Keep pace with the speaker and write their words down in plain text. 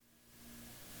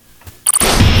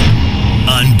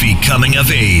Unbecoming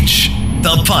of Age,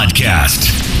 the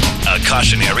podcast. A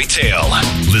cautionary tale.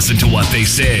 Listen to what they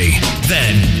say,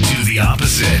 then do the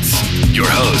opposite. Your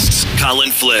hosts,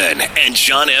 Colin Flynn and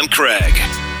John M. Craig.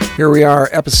 Here we are,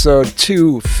 episode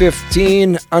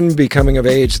 215, Unbecoming of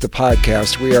Age, the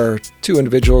podcast. We are two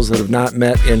individuals that have not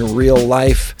met in real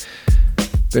life.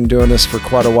 Been doing this for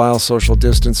quite a while, social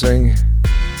distancing.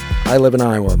 I live in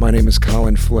Iowa. My name is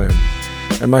Colin Flynn,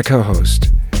 and my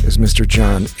co-host is Mr.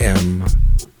 John M.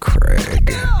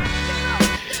 Craig.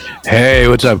 Hey,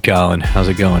 what's up, Colin? How's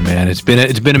it going, man? It's been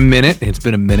a minute.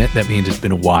 That means it's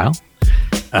been a while.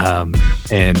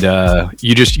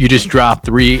 You just dropped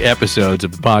 3 episodes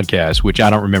of the podcast, which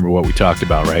I don't remember what we talked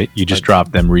about, right? You just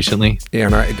dropped them recently. Yeah,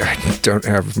 and I don't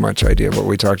have much idea of what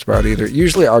we talked about either.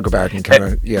 Usually I'll go back and kind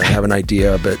of have an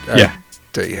idea, but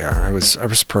I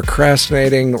was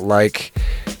procrastinating like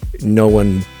no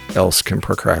one else can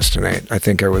procrastinate. I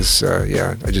think I was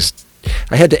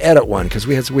I had to edit one because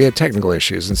we had technical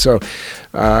issues, and so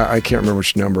I can't remember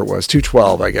which number it was,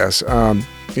 212, I guess.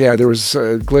 There was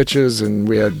glitches, and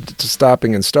we had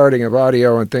stopping and starting of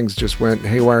audio, and things just went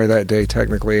haywire that day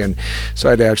technically, and so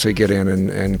I had to actually get in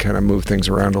and kind of move things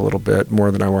around a little bit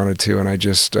more than I wanted to, and I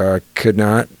just could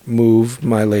not move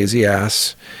my lazy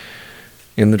ass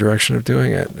in the direction of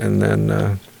doing it. And then,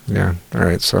 all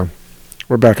right, so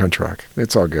we're back on track.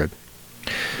 It's all good.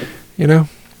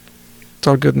 It's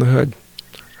all good in the hood.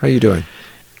 How you doing?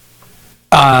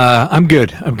 I'm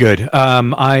good.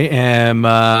 I'm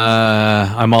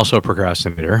also a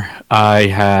procrastinator. I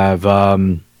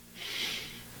am,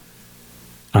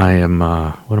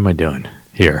 what am I doing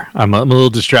here? I'm a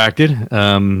little distracted.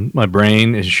 My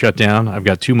brain is shut down. I've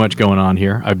got too much going on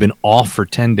here. I've been off for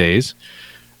 10 days.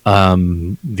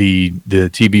 The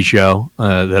TV show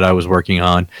that I was working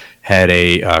on had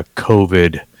a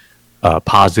COVID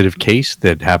positive case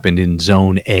that happened in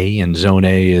Zone A, and Zone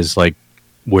A is like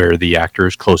where the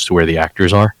actors, close to where the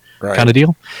actors are, right, kind of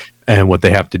deal. And what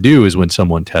they have to do is when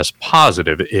someone tests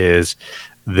positive is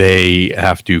they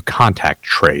have to contact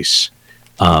trace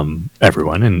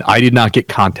everyone. And I did not get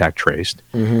contact traced.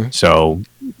 Mm-hmm. So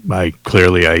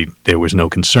there was no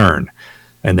concern.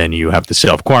 And then you have to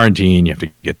self-quarantine, you have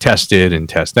to get tested and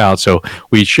test out. So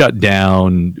we shut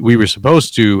down. We were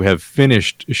supposed to have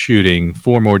finished shooting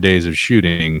 4 more days of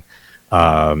shooting.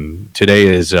 Today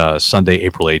is Sunday,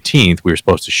 April 18th. We were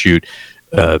supposed to shoot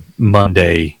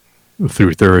Monday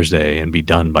through Thursday and be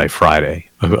done by Friday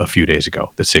a few days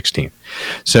ago, the 16th.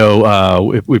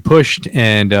 So we pushed,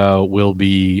 and we'll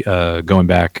be going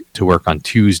back to work on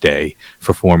Tuesday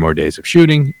for 4 more days of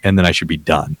shooting, and then I should be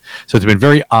done. So it's been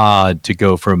very odd to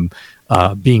go from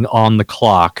being on the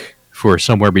clock for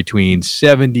somewhere between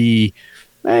 72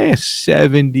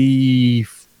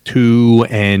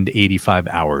 and 85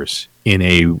 hours in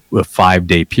a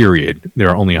 5-day period. There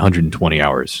are only 120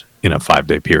 hours in a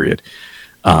 5-day period.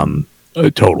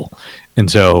 Total.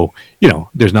 And so,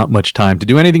 there's not much time to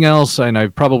do anything else. And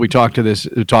I've probably talked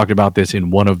about this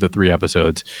in one of the 3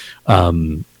 episodes,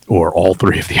 or all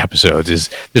 3 of the episodes, is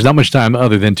there's not much time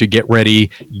other than to get ready,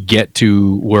 get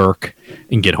to work,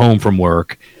 and get home from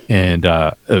work, and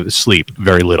sleep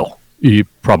very little. You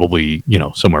probably,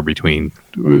 somewhere between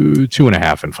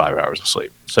 2.5 and 5 hours of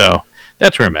sleep. So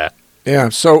that's where I'm at. Yeah.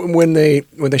 So when they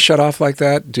shut off like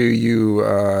that, do you?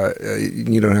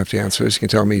 You don't have to answer this. You can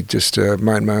tell me just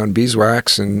mind my own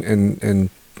beeswax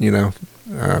and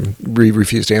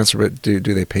refuse to answer. But do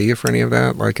they pay you for any of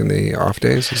that? Like in the off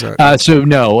days? Is that? So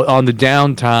no. On the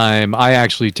downtime, I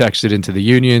actually texted into the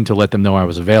union to let them know I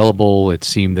was available. It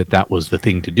seemed that was the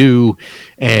thing to do,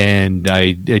 and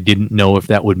I didn't know if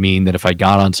that would mean that if I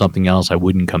got on something else, I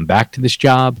wouldn't come back to this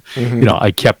job. Mm-hmm. I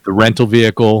kept the rental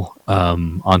vehicle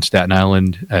on Staten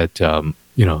Island at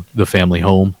the family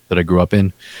home that I grew up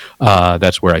in.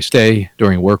 That's where I stay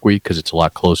during work week because it's a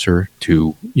lot closer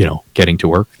to getting to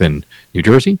work than New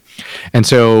Jersey. And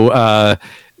so I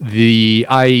had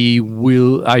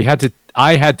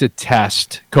to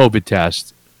test COVID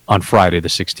test on Friday the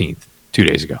 16th, 2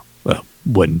 days ago.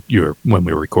 When we were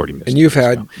recording this. And you've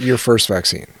had your first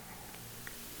vaccine.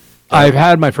 I've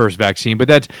had my first vaccine,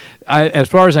 but as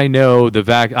far as I know,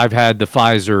 I've had the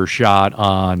Pfizer shot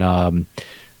on,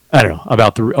 I don't know,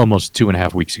 about almost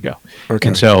 2.5 weeks ago. Okay.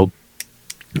 And so,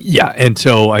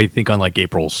 I think on like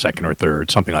April 2nd or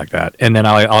 3rd, something like that. And then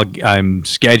I'm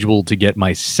scheduled to get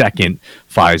my second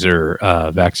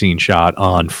Pfizer vaccine shot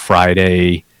on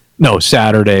Saturday,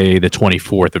 the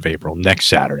 24th of April, next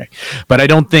Saturday. But I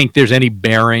don't think there's any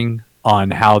bearing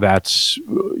on how that's,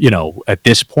 at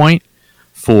this point,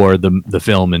 for the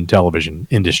film and television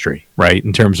industry, right?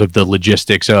 In terms of the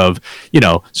logistics of,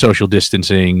 social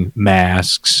distancing,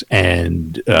 masks,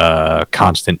 and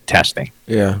constant testing.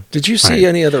 Yeah. Did you see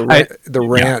any of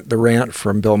the rant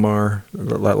from Bill Maher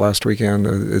last weekend?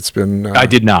 It's been. I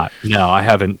did not. No, I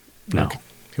haven't. No. Okay.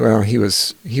 Well, he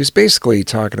was basically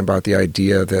talking about the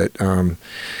idea that.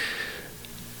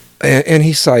 And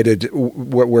he cited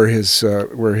where his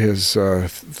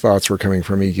thoughts were coming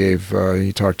from.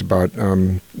 He talked about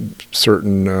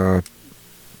certain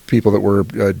people that were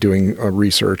doing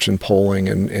research and polling,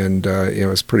 and it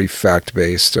was pretty fact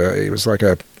based. It was like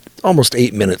a almost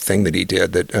 8-minute thing that he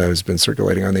did that has been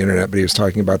circulating on the internet. But he was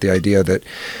talking about the idea that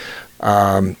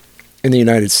in the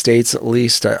United States, at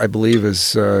least, I believe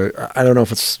is I don't know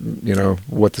if it's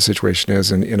what the situation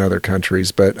is in other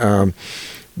countries, but.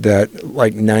 That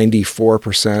like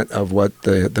 94% of what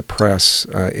the press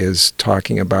is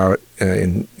talking about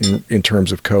in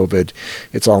terms of COVID,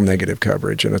 it's all negative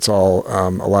coverage, and it's all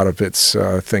a lot of it's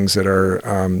things that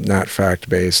are not fact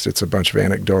based. It's a bunch of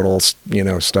anecdotal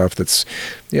stuff that's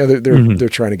they're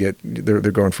trying to get they're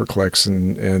going for clicks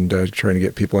and trying to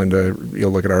get people into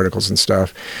look at articles and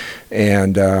stuff,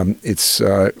 and it's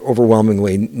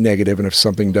overwhelmingly negative. And if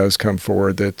something does come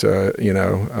forward that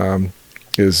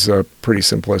is pretty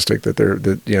simplistic,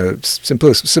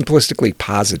 simplistically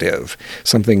positive.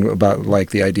 Something about like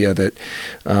the idea that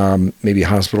maybe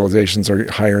hospitalizations are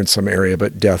higher in some area,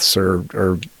 but deaths are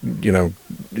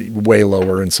way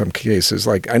lower in some cases.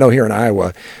 Like I know here in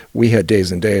Iowa, we had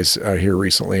days and days here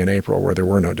recently in April where there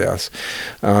were no deaths,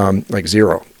 like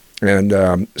zero. And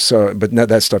but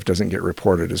that stuff doesn't get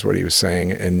reported, is what he was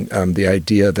saying. And the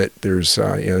idea that there's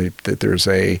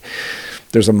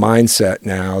there's a mindset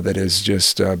now that is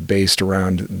just based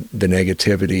around the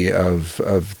negativity of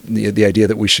the idea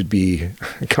that we should be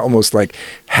almost like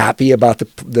happy about the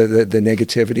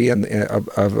negativity and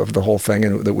of the whole thing,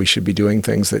 and that we should be doing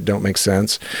things that don't make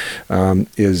sense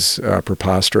is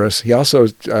preposterous. He also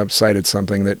cited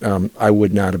something that I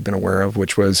would not have been aware of,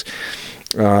 which was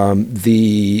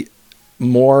the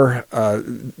more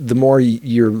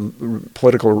your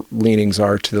political leanings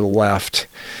are to the left,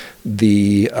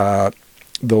 the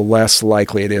less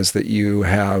likely it is that you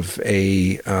have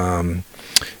a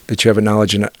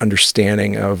knowledge and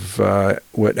understanding of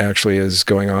what actually is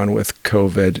going on with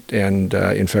COVID and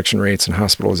infection rates and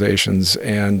hospitalizations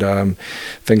and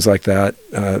things like that.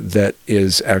 That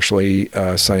is actually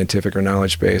scientific or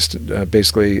knowledge based.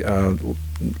 Basically,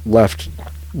 left,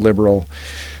 liberal.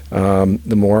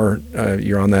 The more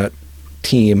you're on that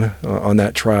team, on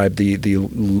that tribe, the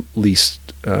least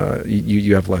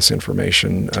you have less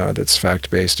information that's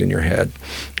fact-based in your head,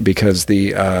 because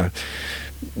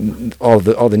all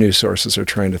the news sources are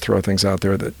trying to throw things out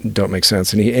there that don't make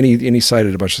sense. And he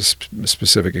cited a bunch of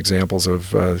specific examples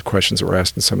of questions that were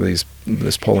asked in some of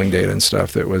this polling data and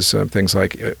stuff. That was things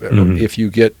like, if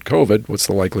you get COVID, what's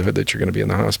the likelihood that you're going to be in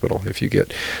the hospital? If you get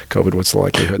COVID, what's the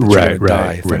likelihood that you're going to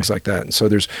die? Things like that. And so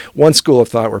there's one school of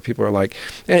thought where people are like,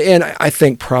 and I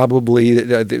think probably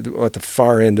at the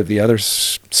far end of the other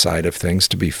side of things,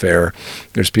 to be fair,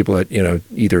 there's people that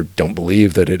either don't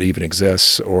believe that it even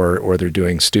exists, or they're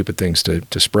doing stupid things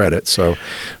to spread it. So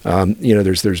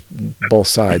there's both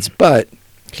sides. But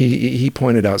he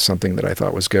pointed out something that I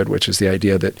thought was good, which is the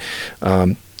idea that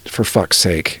for fuck's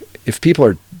sake, if people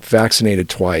are vaccinated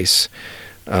twice,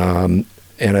 and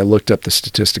I looked up the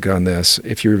statistic on this,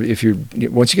 if you're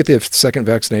once you get the second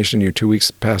vaccination, you're 2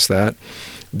 weeks past that,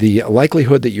 the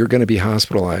likelihood that you're going to be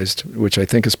hospitalized, which I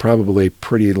think is probably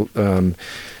pretty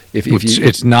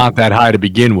it's not that high to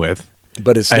begin with.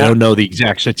 But I don't know the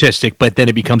exact statistic, but then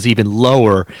it becomes even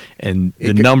lower, and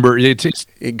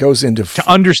it goes into to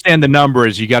understand the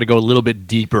numbers. You got to go a little bit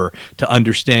deeper to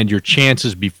understand your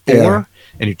chances before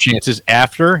and your chances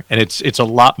after, and it's a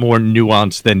lot more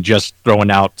nuanced than just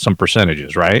throwing out some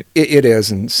percentages, right? It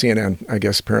is, and CNN, I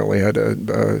guess, apparently had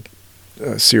a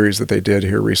series that they did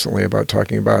here recently about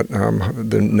talking about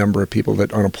the number of people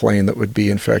that on a plane that would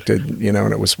be infected,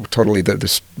 and it was totally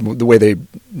the way they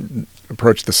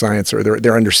approached the science, or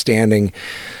their understanding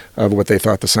of what they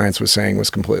thought the science was saying was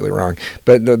completely wrong.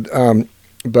 But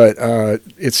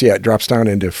it drops down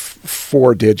into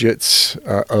 4 digits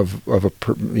of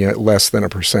less than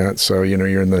 1%. So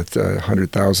you're in the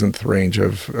 100,000th range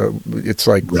of it's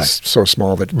like so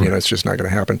small that it's just not going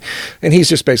to happen. And he's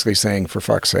just basically saying, for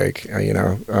fuck's sake,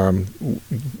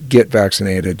 get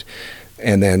vaccinated.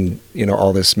 And then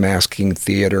all this masking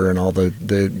theater and all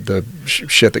the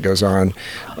shit that goes on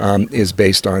is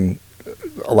based on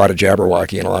a lot of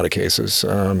jabberwocky in a lot of cases.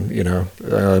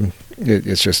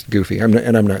 it's just goofy. I'm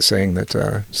not saying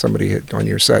that somebody on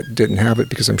your set didn't have it,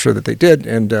 because I'm sure that they did,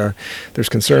 and there's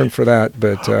concern for that.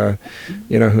 But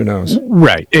who knows?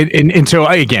 Right. And so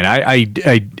I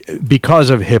because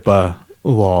of HIPAA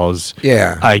laws,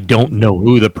 I don't know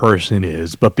who the person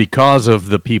is, but because of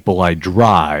the people I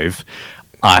drive,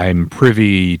 I'm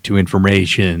privy to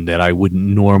information that I wouldn't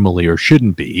normally or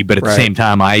shouldn't be. But at the same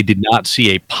time, I did not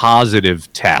see a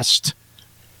positive test.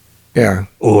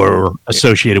 Or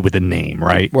associated with a name,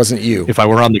 right? Wasn't you. If I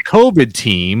were on the COVID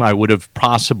team, I would have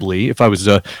possibly, if I was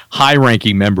a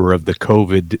high-ranking member of the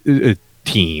COVID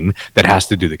team that has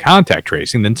to do the contact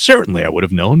tracing, then certainly I would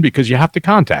have known, because you have to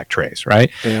contact trace,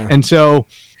 right? Yeah. And so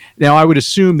now I would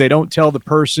assume they don't tell the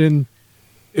person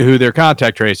who they're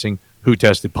contact tracing who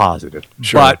tested positive.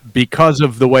 Sure. But because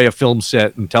of the way a film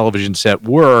set and television set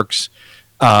works,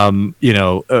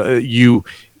 you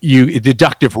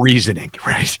deductive reasoning,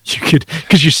 right? You could,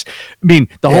 because the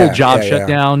whole job shut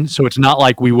down. So it's not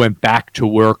like we went back to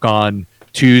work on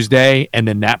Tuesday and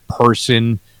then that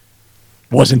person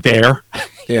wasn't there.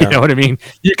 You know what I mean?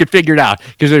 You could figure it out,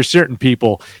 because there's certain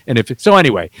people. And if the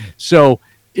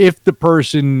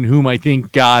person whom I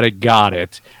think got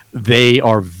it, they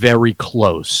are very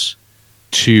close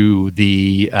to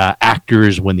the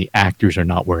actors when the actors are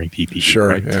not wearing PPE. Sure.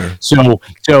 Right? Yeah.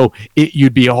 So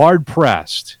you'd be hard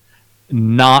pressed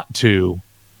not to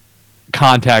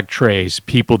contact trace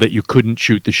people that you couldn't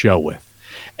shoot the show with,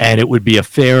 and it would be a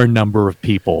fair number of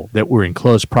people that were in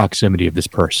close proximity of this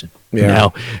person.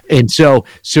 And so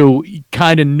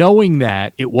kind of knowing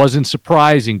that, it wasn't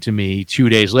surprising to me 2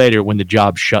 days later when the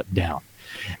job shut down.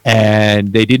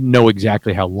 And they didn't know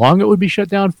exactly how long it would be shut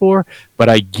down for, but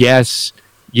I guess,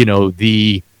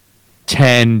 the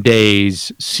 10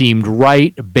 days seemed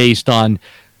right based on,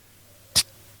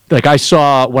 like, I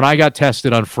saw, when I got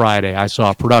tested on Friday, I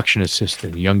saw a production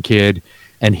assistant, a young kid,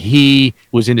 and he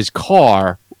was in his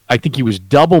car. I think he was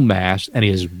double masked, and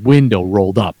his window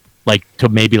rolled up to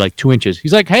maybe 2 inches.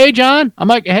 He's like, "Hey, John." I'm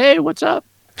like, "Hey, what's up?"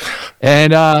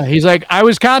 And he's like, "I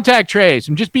was contact traced.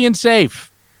 I'm just being safe."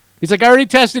 He's like, "I already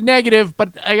tested negative,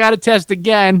 but I got to test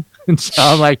again." And so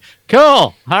I'm like, "Cool.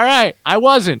 All right. I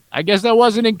guess I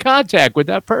wasn't in contact with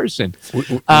that person."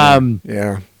 So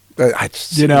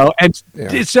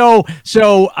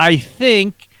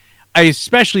I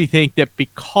especially think that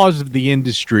because of the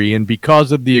industry and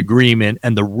because of the agreement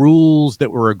and the rules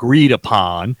that were agreed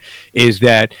upon, is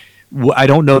that I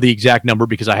don't know the exact number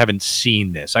because I haven't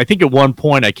seen this. I think at one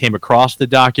point I came across the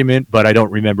document, but I don't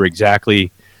remember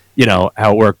exactly how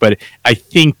it worked. But I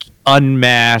think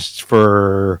unmasked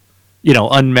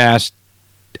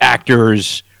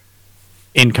actors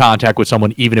in contact with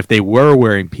someone, even if they were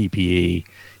wearing PPE,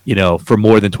 for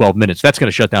more than 12 minutes, that's going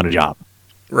to shut down a job.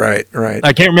 Right.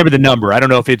 I can't remember the number. I don't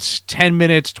know if it's 10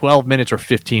 minutes, 12 minutes, or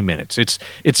 15 minutes. It's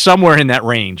somewhere in that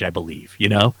range, I believe,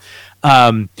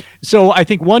 So I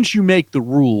think once you make the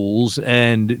rules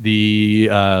and the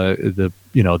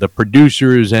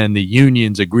producers and the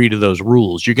unions agree to those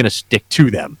rules, you're going to stick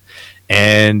to them.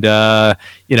 And, at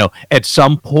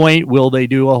some point, will they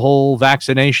do a whole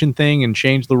vaccination thing and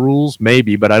change the rules?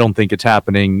 Maybe, but I don't think it's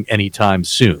happening anytime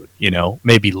soon,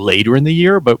 maybe later in the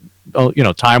year, but,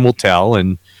 time will tell.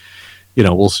 And,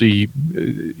 we'll see,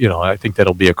 I think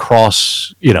that'll be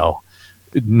across,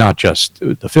 not just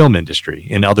the film industry,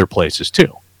 in other places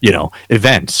too,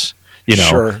 events.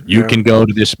 You can go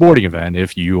to this sporting event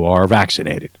if you are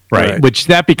vaccinated, right? Which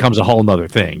that becomes a whole nother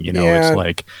thing. It's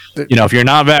like, if you're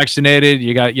not vaccinated,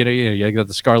 you got, you got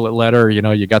the scarlet letter,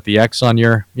 you got the X on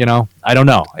your, I don't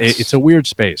know. It's a weird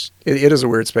space. It is a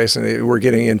weird space, and we're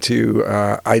getting into.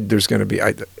 There's going to be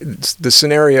it's the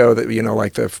scenario that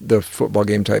like the football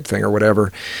game type thing or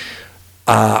whatever.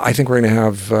 I think we're going to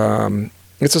have.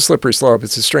 It's a slippery slope.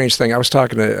 It's a strange thing. I was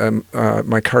talking to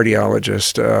my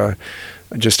cardiologist.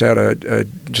 Just had a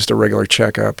regular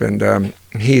checkup, and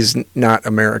he's not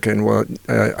American. Well,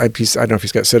 I don't know if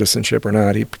he's got citizenship or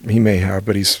not. He may have,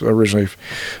 but he's originally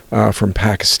from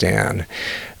Pakistan,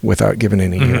 without giving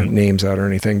any names out or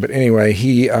anything. But anyway,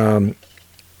 he's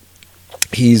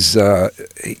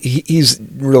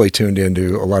really tuned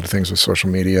into a lot of things with social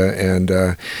media,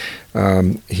 and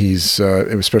he's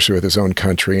especially with his own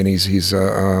country, and he's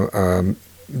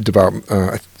devout.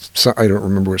 I don't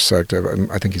remember which sect.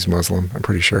 I think he's Muslim. I'm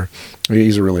pretty sure.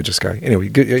 He's a religious guy. Anyway,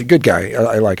 good guy.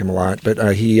 I like him a lot.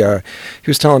 But he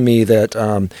was telling me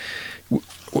that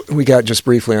we got just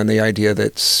briefly on the idea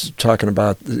that's talking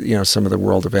about some of the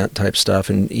world event type stuff,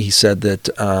 and he said that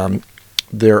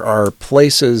there are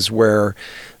places where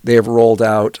they have rolled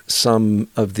out some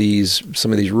of these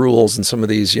rules and some of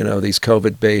these, these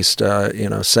COVID-based,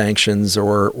 sanctions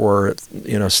or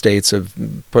states have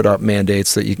put up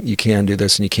mandates that you can do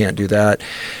this and you can't do that.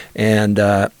 And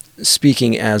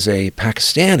speaking as a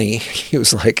Pakistani, he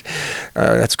was like,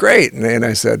 that's great. And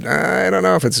I said, I don't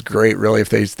know if it's great, really, if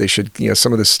they should,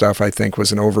 some of this stuff I think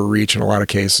was an overreach in a lot of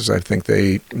cases. I think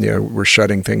they, were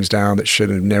shutting things down that should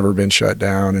have never been shut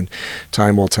down. And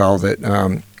time will tell that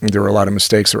there were a lot of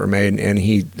mistakes that were made. And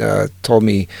he told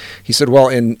me, he said, well,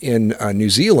 in New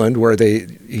Zealand, where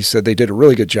he said they did a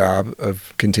really good job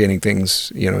of containing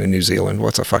things, in New Zealand. Well,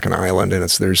 it's a fucking island, and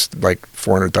there's like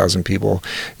 400,000 people.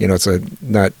 It's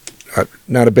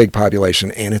not a big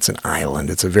population, and it's an island.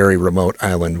 It's a very remote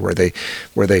island where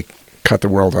they cut the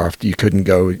world off. You couldn't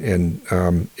go, and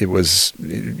it was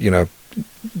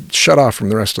shut off from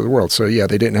the rest of the world. So yeah,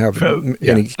 they didn't have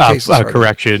any cases.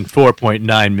 Correction,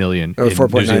 4.9 million in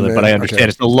New Zealand, but I understand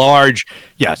it's a large.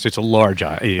 Yes, it's a large.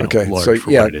 Okay, large so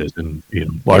for what it is, and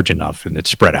large enough, and it's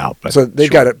spread out. But so they've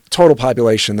got a total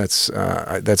population that's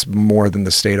more than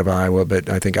the state of Iowa. But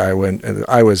I think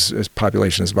Iowa's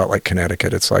population is about like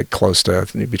Connecticut. It's like close to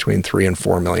between 3 and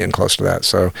 4 million, close to that.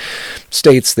 So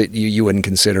states that you wouldn't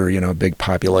consider big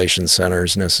population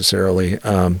centers necessarily.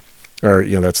 Or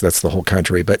that's the whole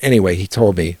country. But anyway, he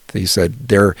told me, he said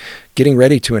they're getting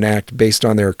ready to enact, based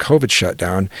on their COVID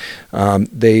shutdown.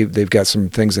 They've got some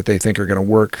things that they think are going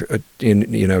to work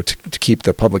to keep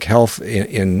the public health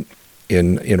in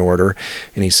order.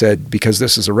 And he said, because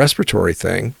this is a respiratory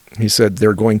thing, he said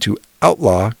they're going to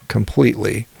outlaw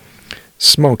completely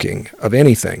smoking of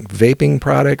anything, vaping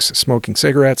products, smoking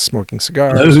cigarettes, smoking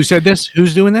cigars. Who said this?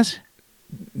 Who's doing this?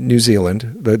 New Zealand,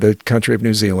 the country of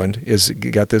New Zealand, is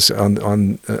got this on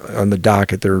the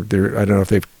docket. They're I don't know if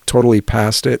they've totally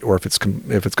passed it or if it's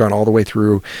gone all the way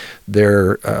through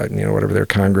their whatever their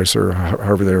Congress or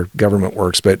however their government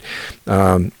works. But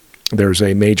there's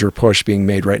a major push being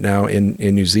made right now in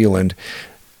New Zealand.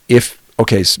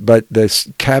 But this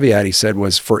caveat he said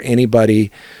was for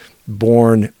anybody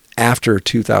born after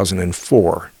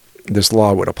 2004. This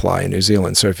law would apply in New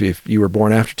Zealand. So if you were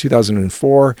born after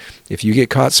 2004, if you get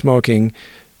caught smoking,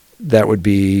 that would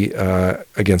be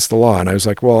against the law. And I was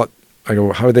like, well,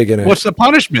 how are they going to? What's the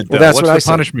punishment? Though? Well, What's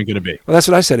the punishment going to be? Well, that's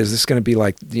what I said. Is this going to be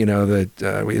like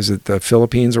is it the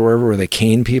Philippines or wherever where they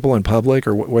cane people in public,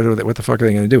 or what the fuck are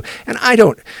they going to do? And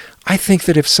I think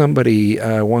that if somebody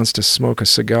wants to smoke a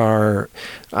cigar,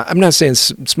 I'm not saying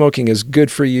smoking is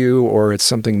good for you or it's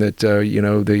something that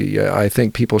I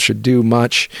think people should do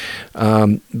much,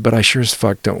 but I sure as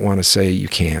fuck don't want to say you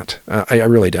can't. I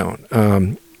really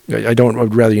don't. I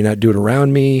would rather you not do it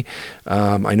around me.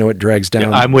 I know it drags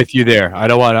down. Yeah, I'm with you there. I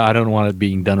don't want it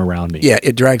being done around me. Yeah,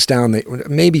 it drags down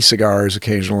maybe cigars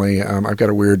occasionally. I've got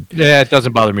a weird. Yeah, it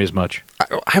doesn't bother me as much.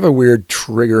 I have a weird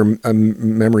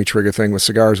memory trigger thing with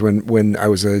cigars. When I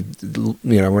was a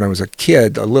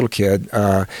little kid.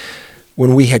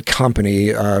 When we had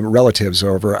company, relatives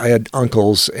over, I had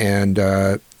uncles and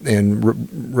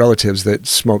relatives that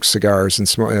smoked cigars and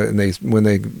when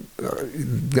they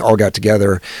all got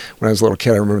together when I was a little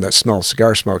kid. I remember that smell of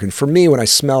cigar smoke, and for me, when I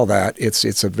smell that,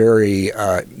 it's a very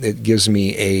it gives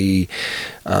me a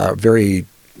very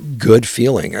good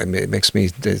feeling. I mean,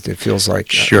 it feels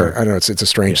like sure. I don't know. It's a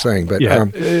strange thing, but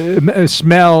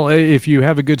smell. If you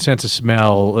have a good sense of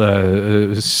smell,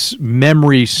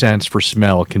 memory sense for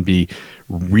smell can be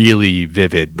really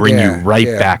vivid. Bring you right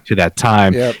back to that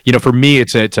time. Yep. For me,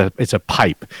 it's a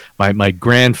pipe. My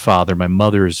grandfather, my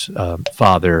mother's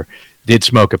father, did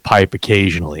smoke a pipe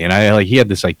occasionally, and he had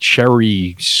this like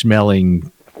cherry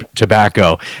smelling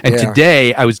tobacco. And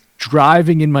today, I was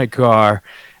driving in my car.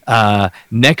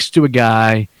 Next to a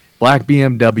guy, black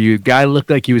BMW. Guy looked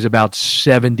like he was about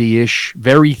 70-ish,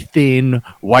 very thin,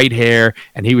 white hair,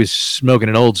 and he was smoking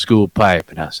an old school pipe.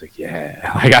 And I was like, yeah.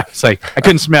 I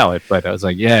couldn't smell it, but I was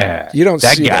like, yeah. You don't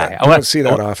see that. You don't see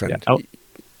that often.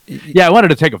 Yeah, I wanted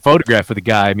to take a photograph of the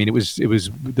guy. I mean, it was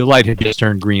the light had just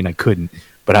turned green. I couldn't,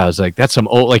 but I was like, that's some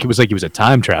old. Like it was like he was a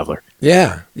time traveler.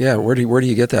 Yeah. Where do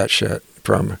you get that shit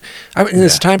from?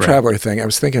 This time traveler thing. I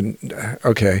was thinking,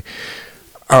 okay.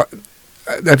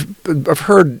 I've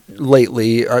heard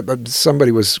lately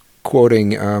somebody was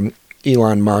quoting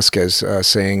Elon Musk as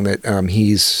saying that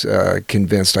he's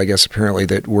convinced, I guess apparently,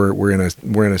 that we're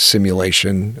in a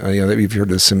simulation. That you've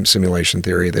heard of the simulation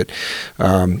theory that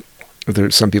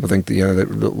some people think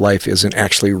that life isn't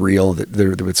actually real, that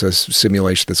it's a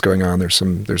simulation that's going on. There's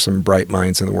some bright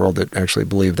minds in the world that actually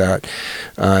believe that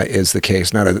is the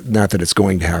case. Not that it's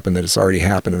going to happen, that it's already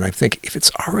happened. And I think if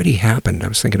it's already happened, I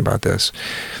was thinking about this.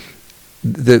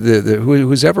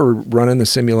 who's ever running the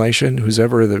simulation, who's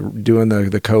ever doing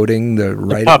the coding, the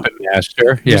writing, the puppet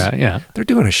master, yeah, they're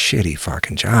doing a shitty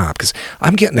fucking job, because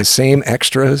I'm getting the same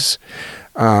extras,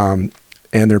 and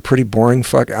they're pretty boring.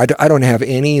 I don't have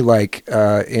any if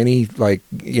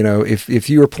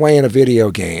you were playing a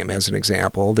video game as an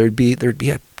example, there'd be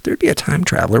a time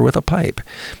traveler with a pipe,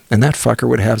 and that fucker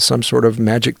would have some sort of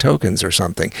magic tokens or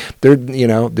something. There'd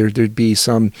be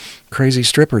some crazy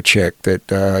stripper chick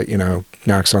that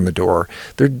knocks on the door.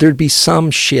 There'd be some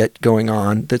shit going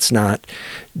on that's not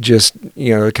just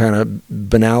kind of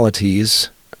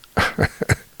banalities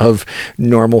of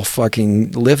normal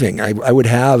fucking living. I would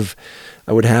have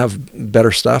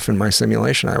better stuff in my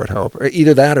simulation, I would hope.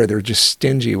 Either that, or they're just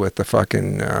stingy with the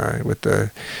fucking with the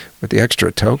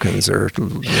extra tokens, or.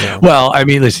 Well, I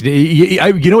mean, listen.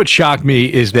 You know what shocked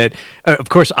me is that, of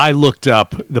course, I looked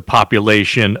up the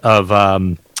population of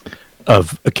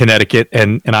Connecticut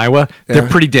and Iowa. They're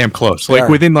pretty damn close,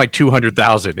 within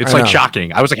 200,000. It's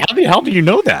shocking. I was like, how the hell do you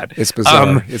know that? It's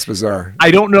bizarre. It's bizarre.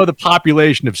 I don't know the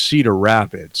population of Cedar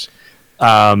Rapids.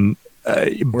 But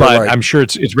I'm sure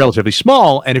it's relatively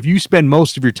small, and if you spend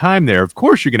most of your time there, of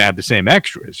course you're going to have the same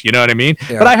extras. You know what I mean?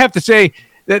 Yeah. But I have to say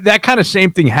that kind of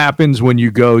same thing happens when you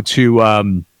go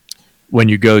to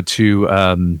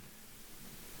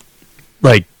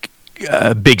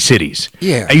big cities.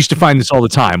 Yeah, I used to find this all the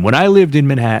time when I lived in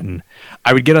Manhattan.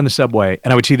 I would get on the subway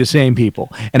and I would see the same people,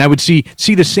 and I would see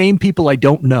the same people I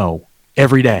don't know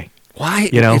every day. Why?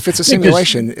 If it's a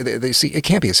simulation, it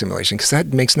can't be a simulation, because that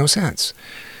makes no sense.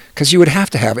 Because you would have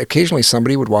to have, occasionally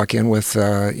somebody would walk in with,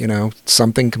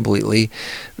 something completely,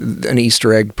 an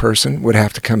Easter egg person would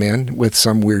have to come in with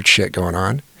some weird shit going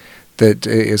on that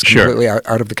is completely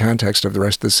out of the context of the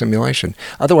rest of the simulation.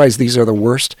 Otherwise, these are the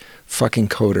worst fucking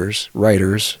coders,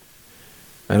 writers,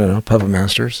 I don't know, puppet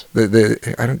masters. No.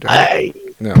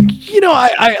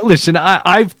 Listen,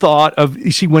 I've thought of,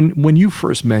 you see, when you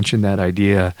first mentioned that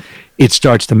idea, it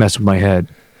starts to mess with my head.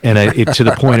 And it to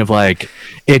the point of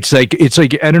it's like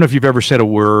I don't know if you've ever said a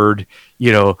word,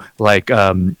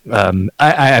 I'm trying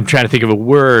to think of a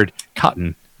word,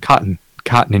 cotton, and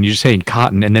you're just saying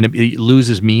cotton, and then it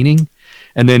loses meaning,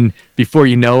 and then before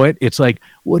you know it, it's like,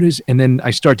 what is? And then I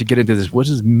start to get into this. What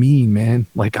does this mean, man?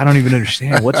 I don't even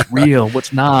understand what's real,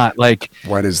 what's not.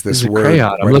 What is this word?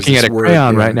 Crayon. I'm looking at a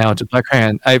crayon right now. It's a black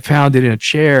crayon. I found it in a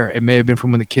chair. It may have been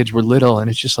from when the kids were little, and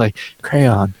it's just like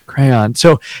crayon.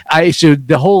 So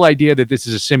the whole idea that this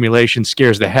is a simulation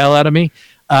scares the hell out of me.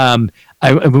 When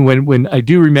I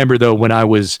do remember, though, when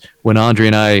Andre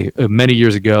and I, many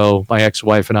years ago, my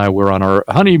ex-wife and I were on our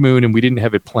honeymoon, and we didn't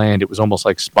have it planned. It was almost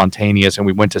like spontaneous, and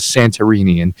we went to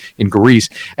Santorini in Greece,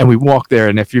 and we walked there.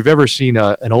 And if you've ever seen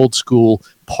an old school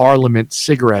Parliament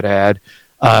cigarette ad,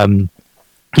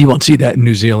 you won't see that in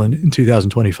New Zealand in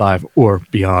 2025 or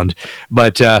beyond.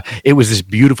 But it was this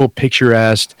beautiful,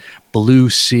 picturesque blue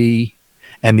sea,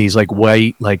 and these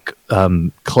white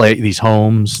clay, these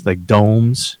homes,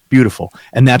 domes, beautiful.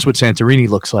 And that's what Santorini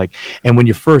looks like. And when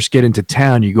you first get into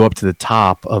town, you go up to the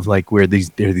top of where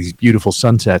there are these beautiful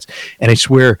sunsets. And I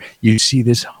swear you see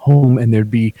this home, and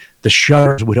there'd be, the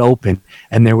shutters would open,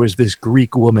 and there was this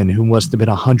Greek woman who must have been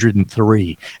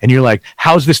 103. And you're like,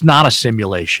 how's this not a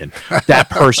simulation?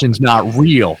 That person's not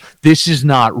real. This is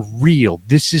not real.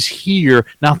 This is here,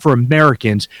 not for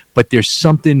Americans, but there's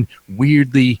something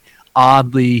weirdly,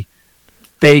 oddly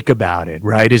fake about it,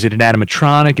 right? Is it an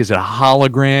animatronic? Is it a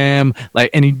hologram?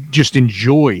 And he just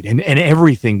enjoyed, and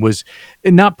everything was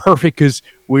not perfect because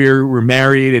we're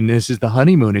married and this is the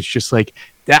honeymoon. It's just like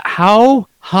that. How?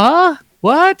 Huh?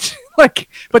 What?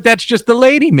 But that's just the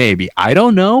lady. Maybe, I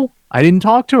don't know. I didn't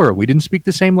talk to her. We didn't speak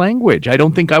the same language. I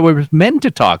don't think I was meant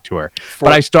to talk to her.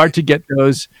 But I start to get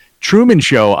those Truman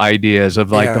Show ideas of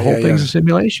the whole thing's a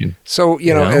simulation. So,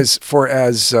 I was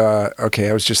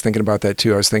just thinking about that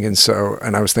too. I was thinking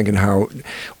how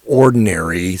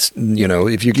ordinary,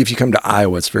 if you come to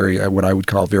Iowa, it's very, what I would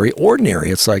call very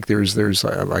ordinary. It's like there's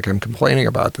like I'm complaining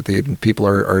about that the people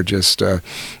are just,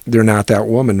 they're not that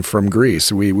woman from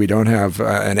Greece. We don't have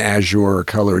an azure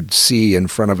colored sea in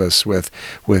front of us with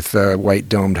white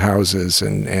domed houses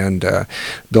and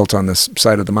built on the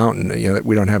side of the mountain.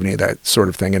 We don't have any of that sort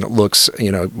of thing. And it looks,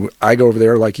 I go over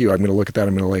there like you, I'm going to look at that.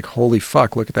 I'm going to holy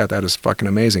fuck, look at that. That is fucking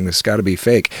amazing. This has got to be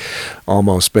fake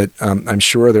almost. But I'm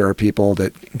sure there are people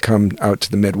that come out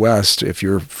to the Midwest. If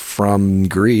you're from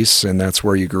Greece and that's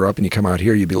where you grew up and you come out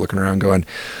here, you'd be looking around going,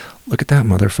 look at that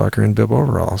motherfucker in bib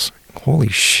overalls. Holy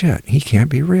shit, he can't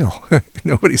be real.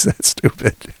 Nobody's that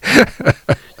stupid.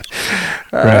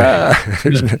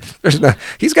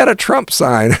 He's got a Trump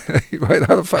sign.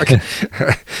 How the fuck?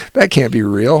 That can't be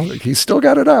real. He's still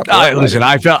got it up. Listen,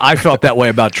 I felt that way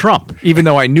about Trump, even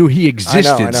though I knew he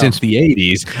existed since the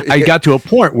 80s. I got to a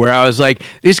point where I was like,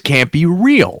 this can't be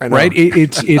real, right?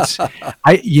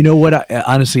 You know what?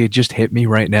 Honestly, it just hit me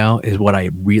right now is what I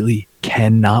really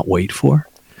cannot wait for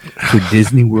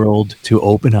Disney World to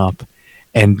open up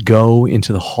and go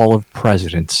into the Hall of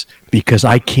Presidents, because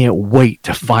I can't wait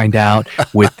to find out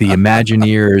what the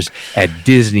Imagineers at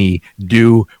Disney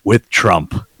do with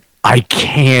Trump. I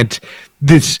can't.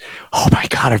 Oh my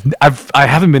God! I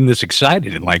haven't been this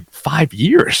excited in like 5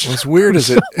 years. Well, as weird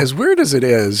as it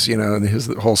is,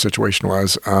 the whole situation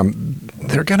was,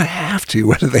 they're going to have to,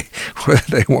 whether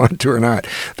they want to or not,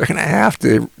 they're going to have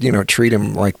to, treat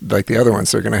him like the other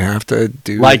ones. They're going to have to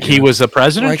do like he was the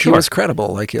president, like he was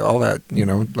credible, like all that,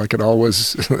 like it all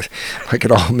was, like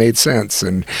it all made sense,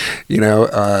 and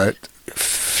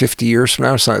 50 years from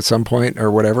now, so at some point or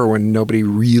whatever, when nobody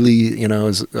really,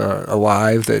 is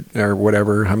alive, or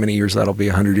whatever, how many years that'll be,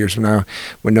 100 years from now,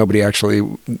 when nobody actually,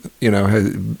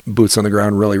 has boots on the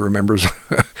ground, really remembers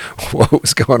what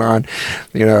was going on,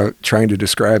 trying to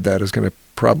describe that is going to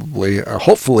probably,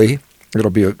 hopefully, it'll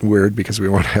be weird because we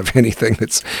won't have anything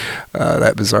that's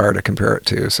that bizarre to compare it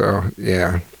to. So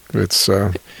yeah, it's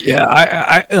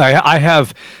I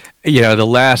have. The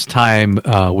last time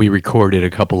we recorded a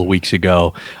couple of weeks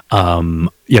ago, I'm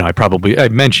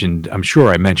sure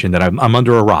I mentioned that I'm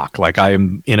under a rock. Like I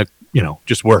am in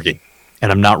just working,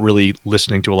 and I'm not really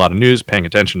listening to a lot of news, paying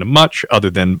attention to much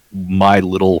other than my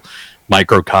little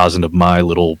microcosm of my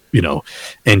little,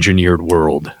 engineered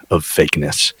world of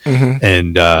fakeness. Mm-hmm.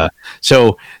 And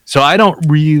so I don't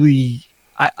really.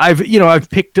 I've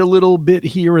picked a little bit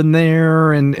here and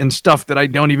there and stuff that I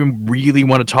don't even really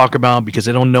want to talk about because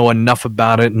I don't know enough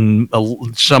about it. And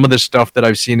some of the stuff that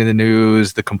I've seen in the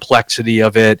news, the complexity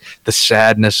of it, the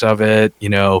sadness of it,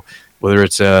 whether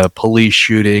it's a police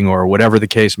shooting or whatever the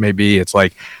case may be, it's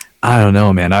like, I don't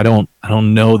know, man. I don't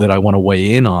know that I want to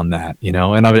weigh in on that,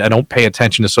 and I don't pay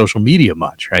attention to social media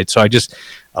much. Right. So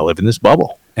I live in this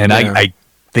bubble, and I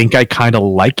think I kind of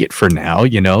like it for now.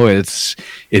 It's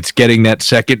getting that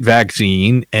second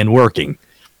vaccine and working,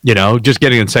 just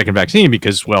getting the second vaccine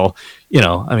because, I'm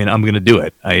going to do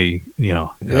it. I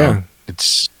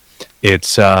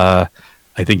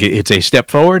think it's a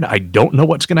step forward. I don't know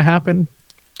what's going to happen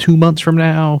 2 months from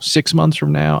now, 6 months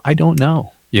from now. I don't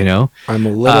know, I'm a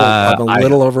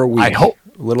little over a week. I hope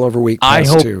a little over a week.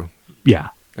 Past two. Yeah.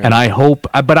 And I hope,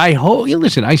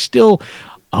 listen, I still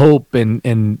hope and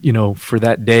for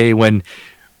that day when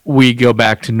we go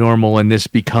back to normal and this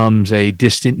becomes a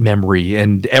distant memory,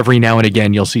 and every now and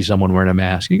again you'll see someone wearing a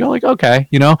mask. You go like, okay,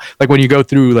 like when you go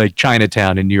through like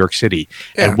Chinatown in New York City,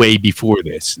 and way before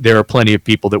this, there are plenty of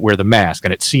people that wear the mask,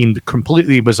 and it seemed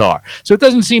completely bizarre. So it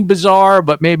doesn't seem bizarre,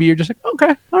 but maybe you're just like,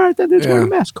 okay, all right, then it's wearing a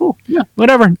mask, cool, yeah,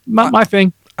 whatever, my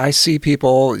thing. I see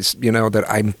people, that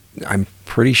I'm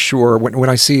pretty sure when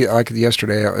I see, like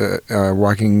yesterday,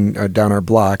 walking down our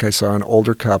block, I saw an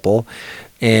older couple,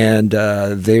 and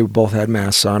they both had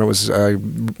masks on. It was a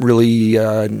really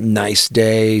nice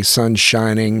day, sun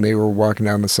shining. They were walking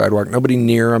down the sidewalk. Nobody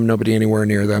near them, nobody anywhere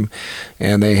near them,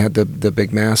 and they had the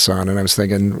big masks on. And I was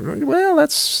thinking, well,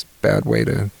 that's a bad way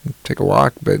to take a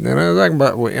walk. But then I was talking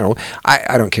about,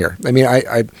 I don't care. I mean,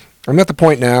 I'm at the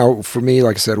point now, for me,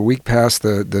 like I said, a week past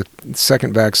the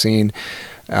second vaccine,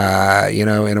 in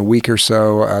a week or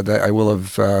so, that I will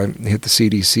have hit the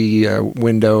CDC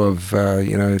window of,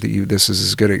 this is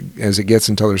as good as it gets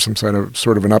until there's some sort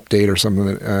of an update or something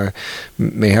that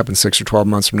may happen 6 or 12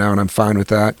 months from now, and I'm fine with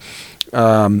that.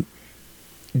 I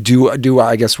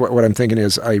guess what I'm thinking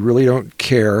is I really don't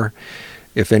care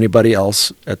if anybody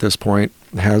else at this point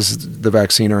has the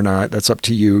vaccine or not. That's up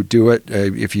to you. Do it.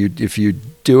 If you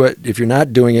do it, if you're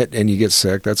not doing it and you get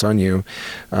sick, that's on you.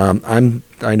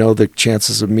 I know the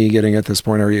chances of me getting at this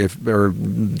point are they're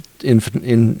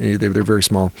very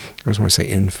small. I just want to say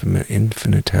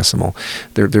infinitesimal.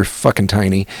 They're fucking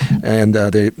tiny, and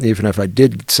even if I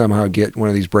did somehow get one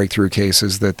of these breakthrough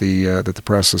cases that the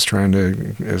press is trying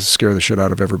to scare the shit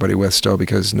out of everybody with still,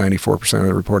 because 94% of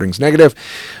the reporting is negative.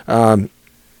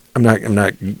 I'm not going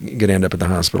to end up in the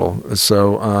hospital.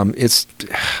 So it's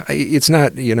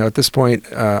not, at this point,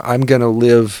 I'm going to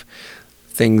live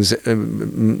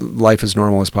life as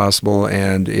normal as possible.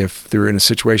 And if they're in a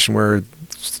situation where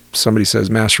somebody says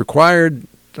mask required,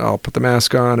 I'll put the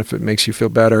mask on if it makes you feel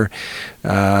better,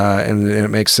 and it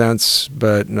makes sense.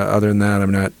 But other than that,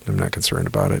 I'm not concerned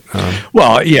about it.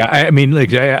 Well, yeah, I mean,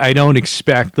 like I don't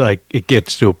expect like it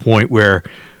gets to a point where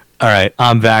all right,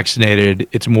 I'm vaccinated.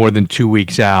 It's more than 2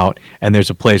 weeks out, and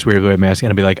there's a place where you wear a mask, and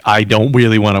I'll be like, I don't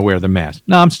really want to wear the mask.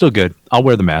 No, I'm still good. I'll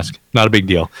wear the mask. Not a big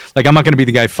deal. Like, I'm not going to be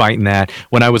the guy fighting that.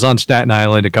 When I was on Staten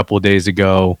Island a couple of days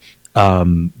ago,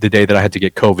 the day that I had to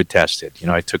get COVID tested, you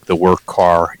know, I took the work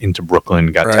car into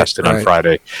Brooklyn, got tested on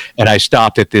Friday, and I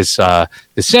stopped at this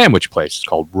sandwich place. It's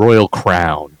called Royal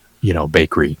Crown, you know,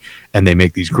 bakery, and they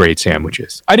make these great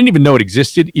sandwiches. I didn't even know it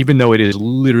existed, even though it is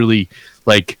literally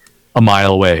like a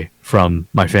mile away from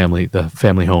my family, the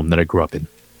family home that I grew up in.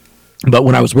 But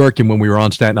when I was working, when we were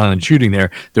on Staten Island shooting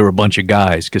there were a bunch of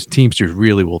guys, because Teamsters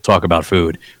really will talk about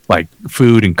food, like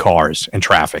food and cars and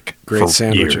traffic. Great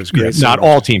sandwiches. Great Not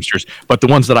all Teamsters, but the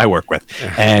ones that I work with.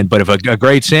 But if a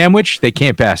great sandwich, they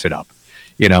can't pass it up.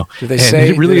 You know, do they say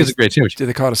it really is a great sandwich? Do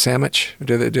they call it a sandwich?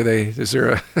 Is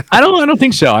there a? I don't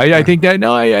think so. I think that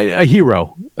a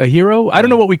hero. I don't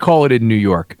know what we call it in New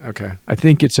York. Okay. I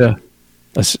think it's a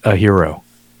hero,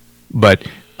 but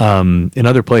in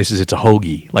other places it's a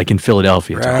hoagie. Like in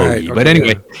Philadelphia, it's a hoagie. Okay, but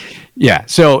anyway, yeah.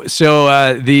 So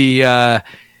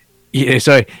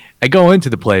I go into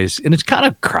the place and it's kind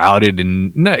of crowded,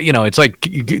 and you know, it's like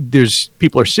there's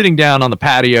people are sitting down on the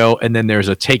patio, and then there's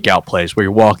a takeout place where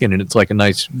you walk in and it's like a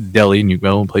nice deli, and you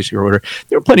go and place your order.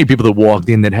 There were plenty of people that walked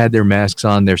in that had their masks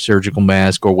on, their surgical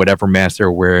mask or whatever mask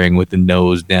they're wearing, with the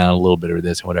nose down a little bit or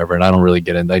this and whatever. And I don't really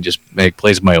get in. I just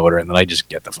place my order and then I just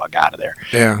get the fuck out of there.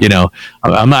 Yeah. You know,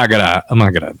 I'm not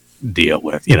gonna deal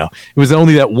with, you know, it was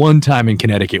only that one time in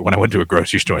Connecticut when I went to a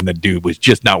grocery store and the dude was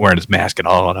just not wearing his mask at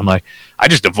all, and I'm like, I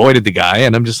just avoided the guy,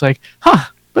 and I'm just like,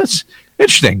 that's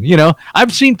interesting. You know,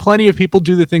 I've seen plenty of people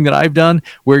do the thing that I've done,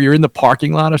 where you're in the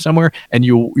parking lot of somewhere and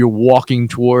you're walking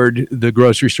toward the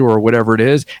grocery store or whatever it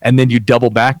is, and then you double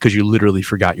back because you literally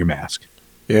forgot your mask.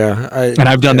 Yeah, and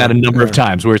I've done that a number of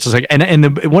times, where it's just like,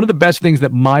 one of the best things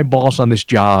that my boss on this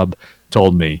job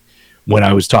told me when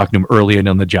I was talking to him early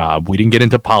on the job, we didn't get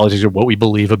into politics or what we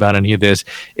believe about any of this,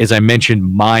 is I mentioned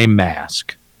my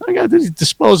mask. I got this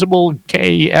disposable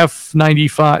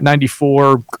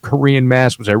KF94 Korean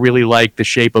mask, which I really like the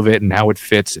shape of it and how it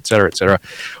fits, et cetera,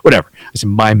 whatever. I said,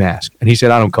 my mask. And he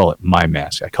said, I don't call it my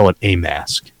mask. I call it a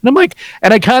mask. And I'm like,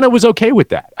 and I kind of was okay with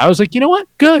that. I was like, you know what?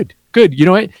 Good. You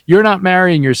know what? You're not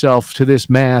marrying yourself to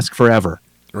this mask forever.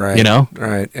 Right. You know?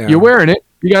 Right. Yeah. You're wearing it.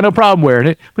 You got no problem wearing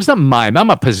it, but it's not mine. I'm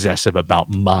not possessive about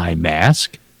my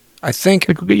mask. I think,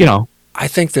 you know. I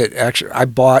think that actually I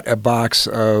bought a box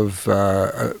of,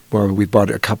 we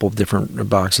bought a couple of different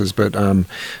boxes, but I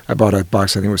bought a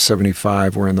box, I think it was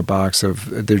 75, were in the box of,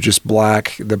 they're just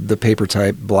black, the paper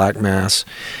type black masks.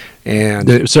 And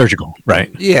the surgical,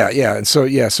 right? Yeah. And so,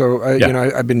 you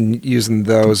know, I've been using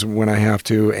those when I have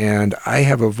to, and I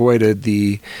have avoided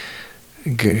the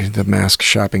mask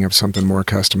shopping of something more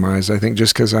customized. I think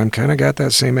just because I'm kind of got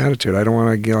that same attitude. I don't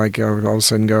want to get like all of a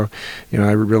sudden go, you know,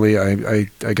 I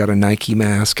got a Nike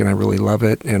mask and I really love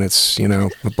it, and it's, you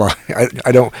know,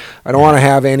 I don't want to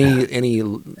have any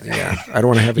I don't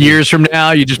want to have years from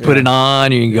now you just put it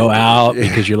on, you can go out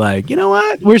because you're like, you know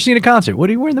what, we're seeing a concert, what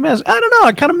are you wearing the mask? I don't know,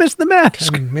 I kind of miss the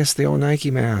mask. I miss the old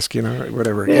Nike mask, you know,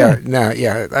 whatever.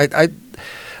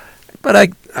 But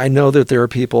I know that there are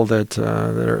people that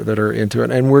are into it,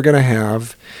 and we're gonna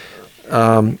have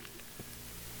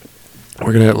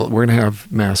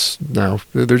masks now.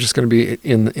 They're just gonna be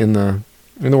in the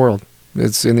world.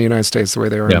 It's in the United States the way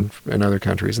they are in other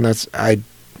countries, and that's I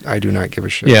do not give a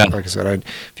shit. Yeah. Like I said,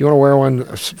 if you want to wear one,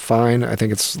 fine. I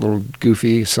think it's a little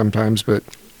goofy sometimes, but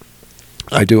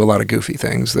I do a lot of goofy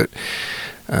things that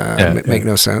make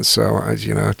no sense. So,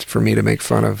 you know, for me to make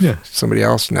fun of somebody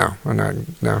else, no, I'm not.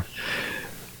 No.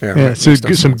 Yeah. So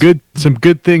some good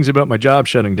things about my job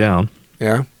shutting down.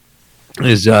 Yeah.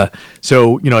 Is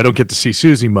so, you know, I don't get to see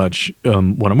Susie much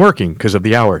when I'm working because of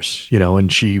the hours, you know,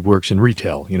 and she works in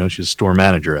retail. You know, she's a store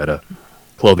manager at a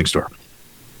clothing store,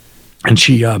 and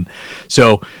she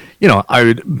so, you know, I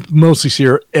would mostly see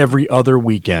her every other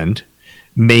weekend,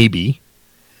 maybe.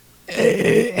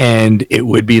 And it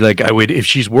would be like if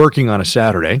she's working on a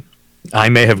Saturday, I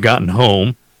may have gotten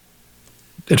home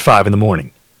at 5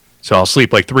 a.m. So I'll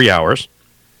sleep like 3 hours,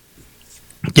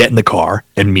 get in the car,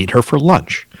 and meet her for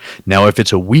lunch. Now, if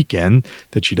it's a weekend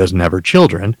that she doesn't have her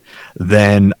children,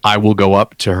 then I will go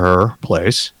up to her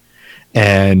place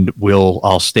and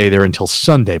I'll stay there until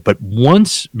Sunday. But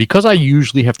because I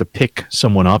usually have to pick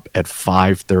someone up at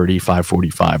 5:30,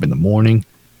 5:45 in the morning,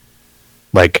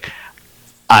 like,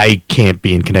 I can't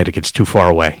be in Connecticut. It's too far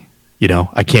away. You know,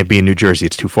 I can't be in New Jersey.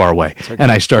 It's too far away. Like,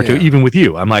 and I start to, even with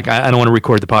you, I'm like, I don't want to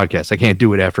record the podcast. I can't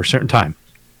do it after a certain time.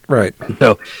 Right.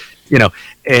 So you know,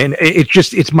 and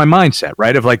it's my mindset,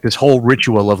 right? Of like this whole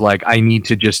ritual of like, I need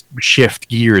to just shift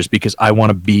gears because I want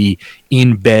to be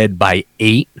in bed by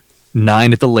 8,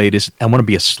 9 at the latest. I want to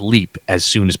be asleep as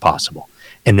soon as possible.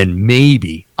 And then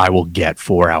maybe I will get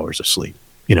 4 hours of sleep,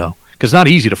 you know, because it's not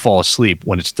easy to fall asleep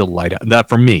when it's still light out. That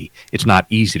for me, it's not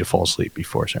easy to fall asleep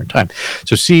before a certain time.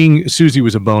 So seeing Susie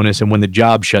was a bonus. And when the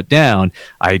job shut down,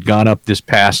 I had gone up this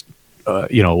past,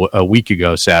 a week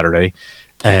ago, Saturday,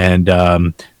 and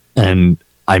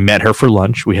I met her for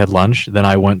lunch. We had lunch. Then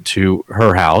I went to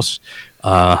her house,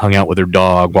 hung out with her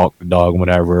dog, walked the dog,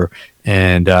 whatever.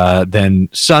 And then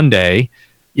Sunday,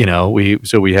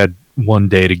 we had one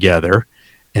day together.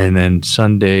 And then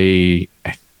Sunday,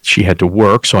 she had to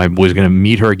work, so I was going to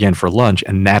meet her again for lunch.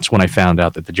 And that's when I found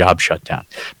out that the job shut down.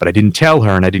 But I didn't tell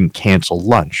her, and I didn't cancel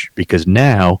lunch because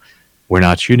now we're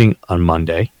not shooting on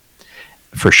Monday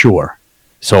for sure.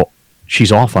 So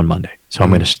she's off on Monday. So I'm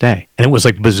going to stay. And it was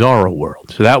like Bizarro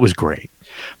World. So that was great.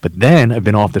 But then I've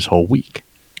been off this whole week.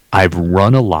 I've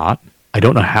run a lot. I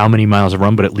don't know how many miles I've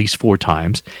run, but at least 4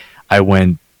 times. I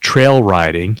went trail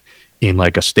riding in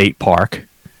like a state park,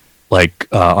 like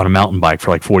on a mountain bike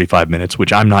for like 45 minutes,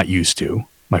 which I'm not used to.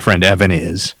 My friend Evan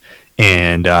is.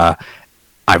 And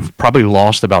I've probably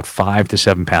lost about 5 to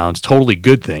 7 pounds. Totally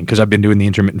good thing because I've been doing the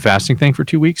intermittent fasting thing for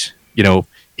 2 weeks.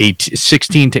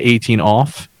 16 to 18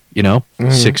 off.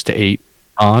 6 to 8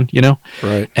 on,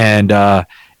 Right. And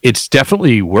it's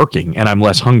definitely working and I'm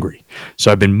less hungry. So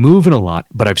I've been moving a lot,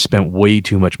 but I've spent way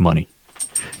too much money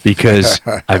because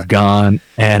I've gone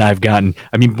and I've gotten,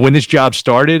 when this job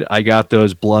started, I got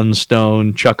those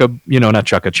Blundstone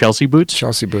Chelsea boots.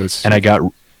 Chelsea boots. And I got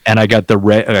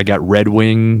Red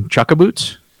Wing Chukka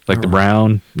boots, like the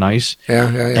brown, nice.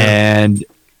 Yeah. And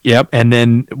yep. And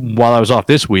then while I was off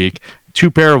this week, 2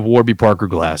 pair of Warby Parker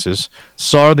glasses,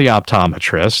 saw the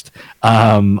optometrist.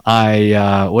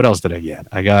 What else did I get?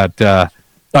 I got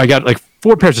like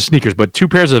 4 pairs of sneakers, but 2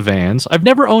 pairs of Vans. I've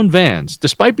never owned Vans.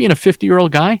 Despite being a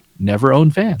 50-year-old guy, never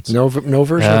owned Vans. No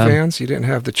version of Vans? You didn't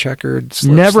have the checkered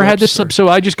slip? Never had the slip, so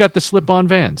I just got the slip-on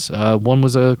Vans. One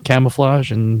was a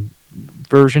camouflage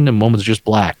version, and one was just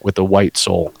black with a white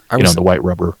sole, the white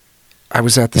rubber. I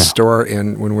was at the store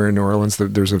when we were in New Orleans.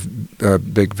 There's a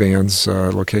big Vans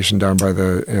location down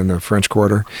in the French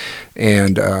Quarter,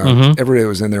 and everybody that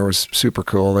was in there was super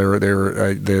cool. They were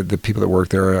the people that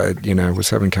worked there. Was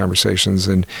having conversations,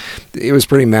 and it was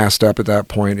pretty masked up at that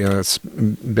point. It's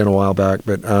been a while back,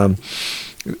 but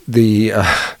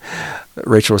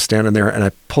Rachel was standing there, and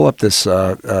I pull up this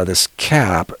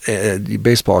cap,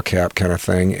 baseball cap kind of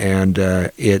thing, and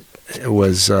it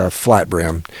was flat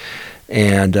brim.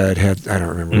 And it had, I don't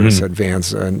remember, it said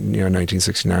Vans,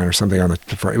 1969 or something on the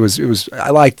front. It was. I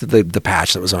liked the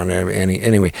patch that was on it.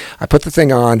 Anyway, I put the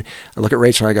thing on. I look at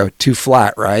Rachel and I go, "Too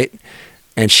flat, right?"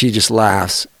 And she just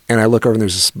laughs. And I look over and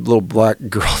there's this little black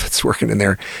girl that's working in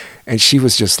there, and she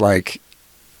was just like,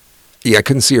 I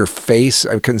couldn't see her face,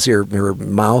 I couldn't see her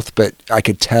mouth, but I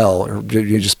could tell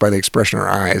just by the expression in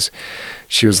her eyes.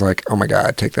 She was like, "Oh my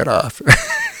God, take that off."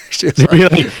 She was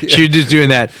just doing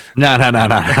that. No.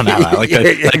 Like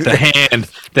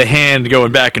the hand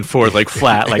going back and forth, like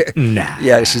flat, like nah.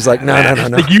 Yeah, she's like, no.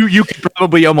 Like you could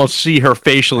probably almost see her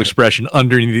facial expression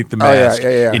underneath the mask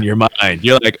in your mind.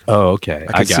 You're like, oh, okay,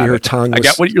 I got see her tongue. I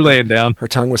got what you're laying down. Her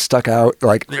tongue was stuck out,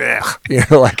 like, Yeah,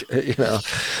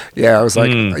 I was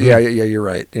like, yeah, you're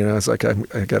right. It's like I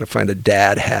got to find a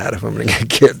dad hat if I'm going to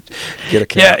get a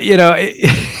cap. Yeah,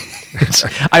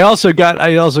 I also got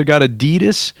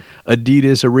Adidas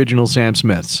original Sam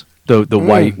Smiths, the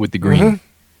white with the green.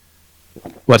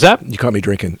 What's that? You caught me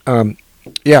drinking. The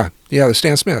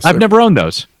Stan Smiths. I've never owned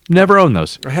those.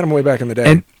 I had them way back in the day.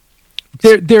 And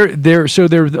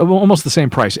they're almost the same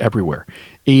price everywhere,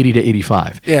 $80 to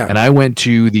 $85. Yeah. And I went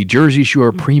to the Jersey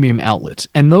Shore premium outlets,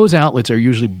 and those outlets are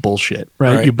usually bullshit,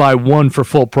 right? You buy one for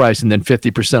full price and then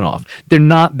 50% off. They're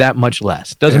not that much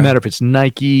less. Doesn't matter if it's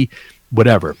Nike,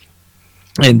 whatever.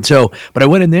 And so, but I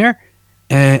went in there,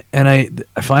 and I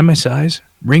find my size,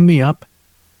 ring me up,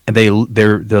 and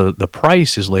the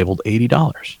price is labeled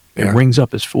 $80. It rings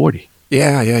up as $40.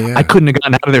 Yeah. I couldn't have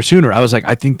gotten out of there sooner. I was like,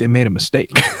 I think they made a mistake.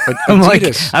 I'm like,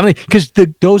 because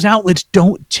those outlets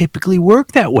don't typically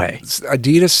work that way.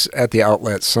 Adidas at the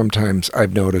outlets, sometimes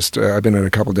I've noticed. I've been in a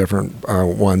couple different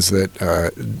ones that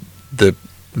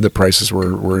the prices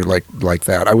were like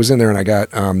that. I was in there and I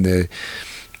got the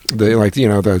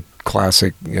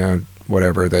classic,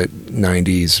 whatever, the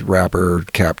 90s rapper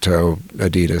cap toe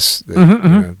Adidas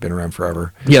that been around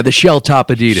forever. Yeah, the shell top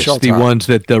Adidas, the ones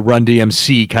that the Run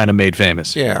DMC kind of made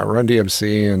famous. Yeah, Run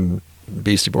DMC and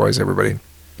Beastie Boys, everybody.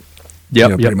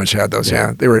 Pretty much had those.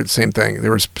 Yeah, they were the same thing. They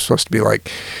were supposed to be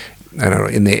like I don't know,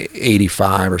 in the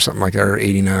 85 or something like that, or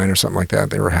 89 or something like that.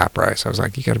 They were half price. I was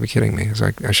like, you got to be kidding me. I was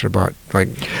like, I should have bought like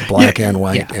black and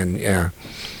white, and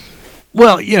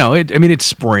Well, it's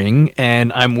spring,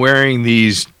 and I'm wearing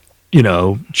these,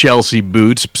 Chelsea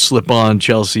boots, slip-on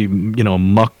Chelsea,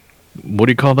 muck. What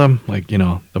do you call them? Like,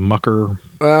 the mucker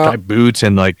type boots,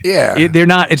 and like, they're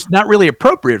not. It's not really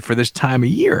appropriate for this time of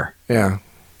year. Yeah.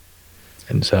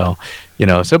 And so,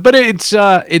 but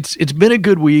it's been a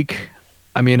good week.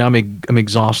 I mean, I'm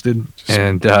exhausted,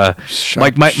 and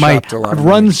I've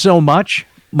run so much,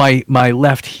 my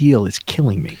left heel is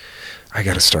killing me. I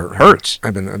got to start. Hurts.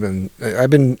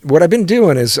 What I've been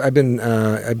doing is I've been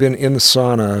in the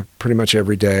sauna pretty much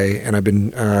every day, and I've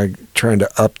been trying to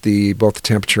up both the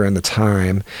temperature and the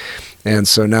time, and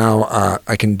so now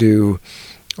I can do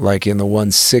like in the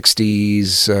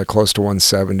 160s, close to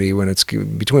 170. When it's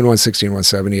between 160 and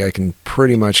 170, I can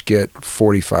pretty much get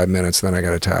 45 minutes. Then I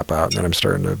got to tap out, and then I'm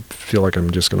starting to feel like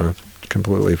I'm just going to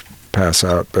completely pass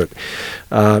out. But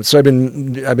so I've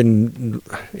been,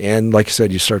 and like you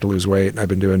said, you start to lose weight. I've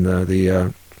been doing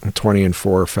the 20 and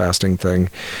 4 fasting thing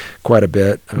quite a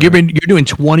bit. You're doing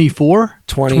 24,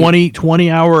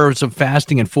 20 hours of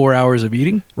fasting and 4 hours of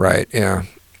eating. Right. Yeah.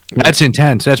 That's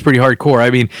intense. That's pretty hardcore. I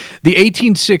mean, the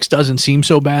 18-6 doesn't seem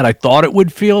so bad. I thought it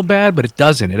would feel bad, but it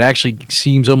doesn't. It actually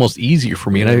seems almost easier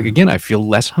for me. And I feel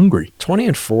less hungry. 20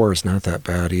 and 4 is not that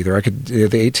bad either.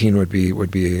 The 18 would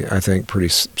be I think pretty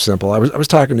simple. I was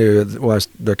talking to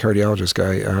the cardiologist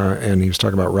guy, and he was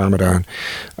talking about Ramadan,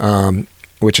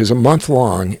 which is a month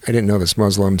long. I didn't know this.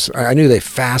 Muslims, I knew they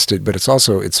fasted, but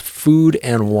it's food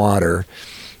and water.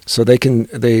 So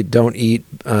they don't eat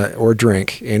or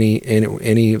drink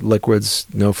any liquids,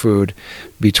 no food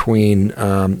between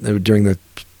during the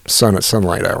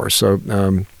sunlight hours. So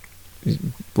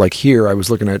like here, I was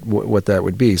looking at what that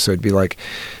would be. So it'd be like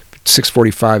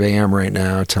 6:45 a.m. right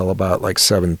now till about like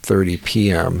 7:30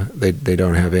 p.m. They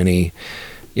don't have any,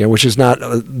 which is not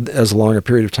as long a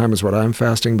period of time as what I'm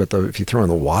fasting. But if you throw in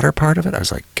the water part of it, I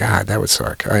was like, God, that would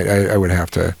suck. I would have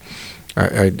to.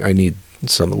 I need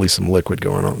at least some liquid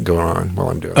going on while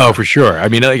I'm doing it. Oh, for sure. I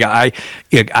mean, I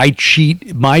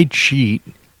cheat. My cheat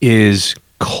is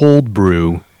cold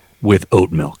brew with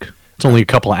oat milk. It's only a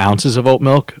couple of ounces of oat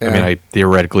milk. Yeah. I mean, I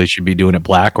theoretically should be doing it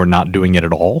black or not doing it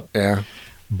at all. Yeah.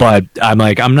 But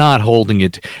I'm not holding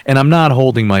it, and I'm not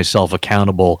holding myself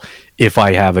accountable if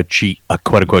I have a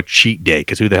quote unquote cheat day,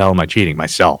 because who the hell am I cheating?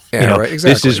 Myself. Yeah, right,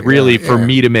 exactly. This is really for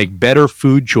me to make better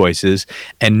food choices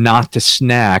and not to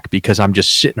snack because I'm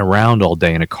just sitting around all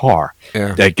day in a car.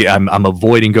 Yeah. Like I'm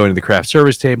avoiding going to the craft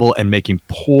service table and making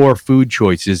poor food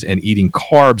choices and eating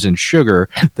carbs and sugar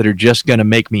that are just going to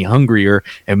make me hungrier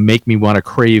and make me want to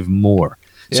crave more.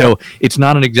 Yeah. So it's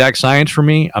not an exact science for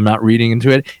me. I'm not reading into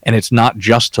it, and it's not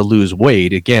just to lose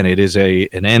weight. Again, it is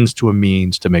an ends to a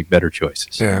means to make better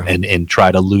choices and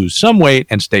try to lose some weight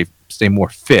and stay more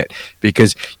fit,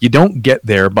 because you don't get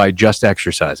there by just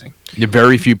exercising.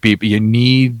 Very few people. You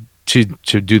need to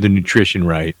do the nutrition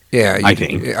right. Yeah, I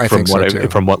think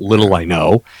from what little I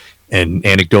know, and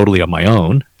anecdotally on my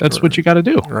own, that's what you got to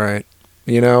do. Right.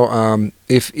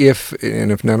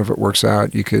 If none of it works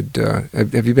out, you could.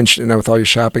 Have you been with all your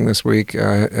shopping this week?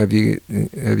 Have you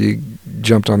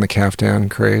jumped on the caftan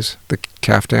craze? The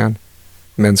caftan,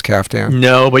 men's caftan.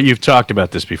 No, but you've talked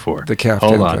about this before. The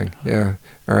caftan thing. Yeah.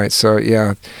 All right. So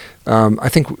yeah, I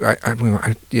think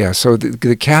So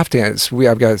the caftans.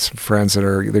 I've got some friends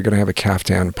they're going to have a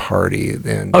caftan party.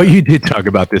 And you did talk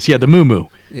about this. Yeah, the moo-moo.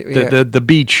 The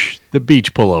beach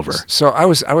pullover. So I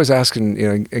was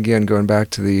asking, again, going back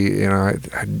to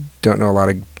I don't know a lot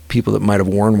of people that might have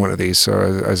worn one of these.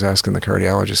 So I was asking the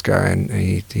cardiologist guy, and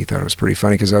he thought it was pretty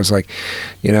funny, because I was like,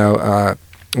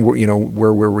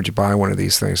 where would you buy one of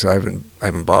these things? I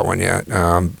haven't bought one yet.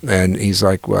 And he's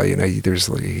like, well,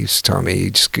 he's telling me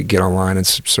you just could get online and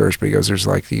search, but he goes,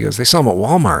 they sell them at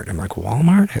Walmart. I'm like,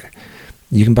 Walmart?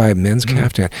 You can buy a men's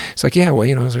caftan. It's like, yeah, well,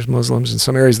 there's Muslims in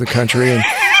some areas of the country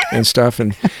and stuff.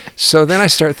 And so then I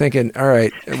start thinking, all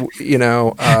right,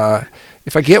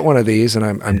 if I get one of these, and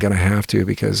I'm going to have to,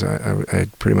 because I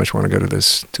pretty much want to go to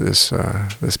this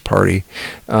party.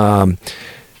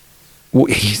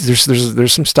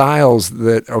 There's some styles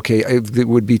that it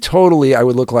would be totally. I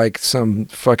would look like some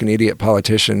fucking idiot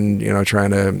politician,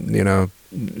 trying to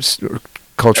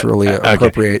culturally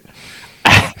appropriate.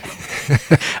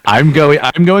 I'm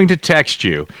going to text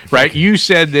you, right? You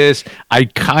said this. I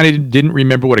kind of didn't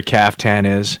remember what a caftan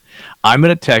is. I'm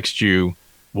going to text you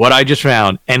what I just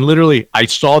found, and literally I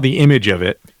saw the image of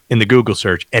it in the Google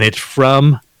search, and it's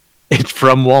from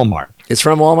Walmart. It's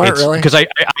from Walmart, really? Because I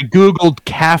Googled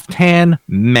caftan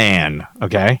man,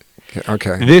 okay?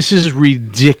 Okay. This is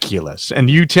ridiculous. And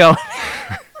you tell...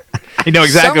 I know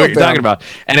exactly what you're talking about,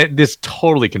 and this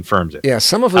totally confirms it. Yeah,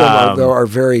 some of them are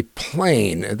very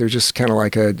plain. They're just kind of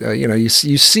like you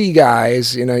see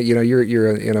guys,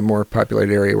 you're in a more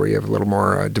populated area where you have a little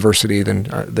more diversity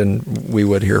than we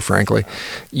would here, frankly.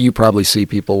 You probably see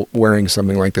people wearing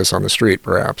something like this on the street,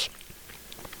 perhaps.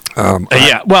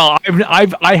 Yeah, well,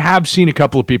 I have seen a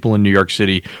couple of people in New York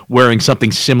City wearing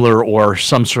something similar or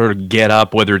some sort of get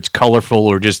up, whether it's colorful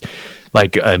or just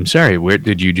like, I'm sorry, where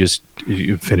did you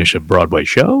finish a Broadway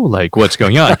show? Like, what's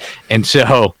going on? And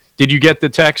so, did you get the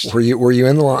text? Were you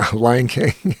in the Lion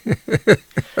King?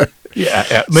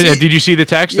 Yeah, but did you see the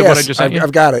text of what I just sent you?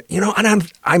 I've got it.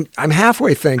 And I'm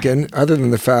halfway thinking, other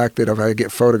than the fact that if I get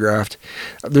photographed,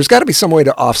 there's got to be some way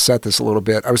to offset this a little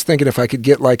bit. I was thinking if I could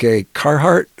get like a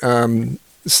Carhartt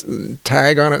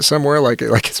tag on it somewhere, like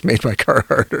it's made by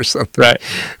Carhartt or something. Right.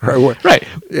 Right.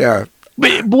 Yeah.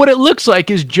 But what it looks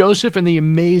like is Joseph in the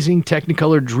amazing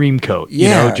Technicolor Dreamcoat.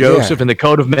 Joseph in the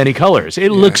coat of many colors.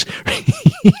 It looks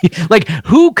like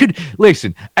who could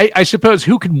listen? I suppose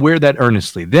who could wear that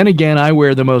earnestly? Then again, I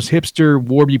wear the most hipster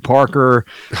Warby Parker.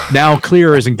 Now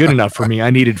clear isn't good enough for me. I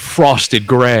needed frosted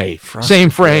gray. Same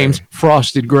frames,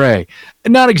 frosted gray.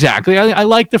 Not exactly. I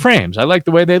like the frames. I like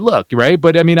the way they look, right?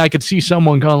 But I mean, I could see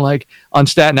someone going like on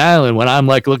Staten Island when I'm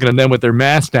like looking at them with their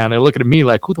mask down. They're looking at me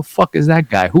like, who the fuck is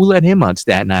that guy? Who let him on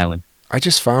Staten Island? I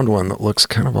just found one that looks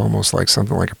kind of almost like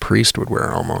something like a priest would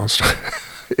wear almost.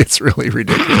 It's really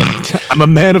ridiculous. I'm a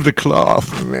man of the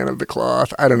cloth. A man of the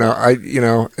cloth. I don't know.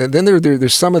 And then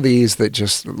there's some of these that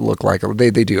just look like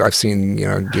they do. I've seen,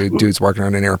 dudes walking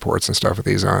around in airports and stuff with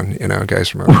these on, guys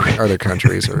from other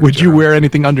countries. Would you wear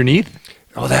anything underneath?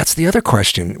 Oh, that's the other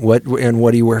question. What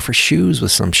do you wear for shoes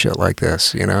with some shit like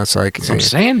this? It's like some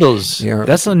sandals.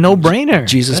 That's a no-brainer.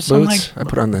 Jesus that's boots. I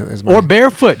put on the or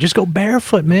barefoot. Just go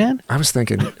barefoot, man. I was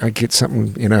thinking I'd get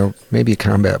something. Maybe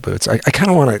combat boots. I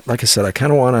kind of want to. Like I said, I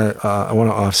want to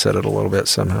offset it a little bit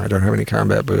somehow. I don't have any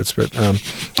combat boots, but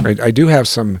I do have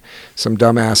some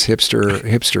dumbass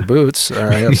hipster boots.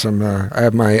 I have some. I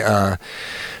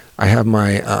have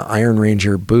my Iron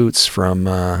Ranger boots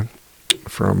from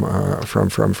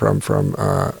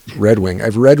Red Wing.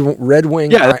 I've Red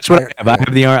Wing. Yeah, that's what I have. I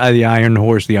have the Iron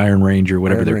Horse, the Iron Ranger,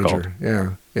 whatever they're called.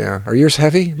 Yeah. Are yours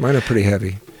heavy? Mine are pretty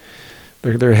heavy.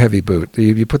 They're a heavy boot.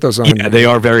 You put those on. Yeah, they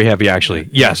are very heavy, actually.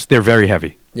 Yes, they're very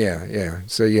heavy. Yeah.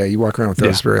 So you walk around with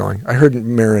those very long. I heard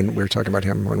Marin. We were talking about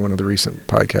him on one of the recent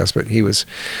podcasts, but he was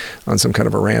on some kind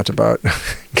of a rant about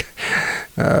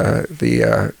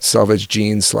the selvage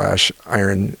jeans /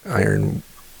 Iron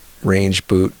Range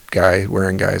boot guy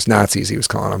wearing guys Nazis. He was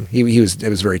calling them. It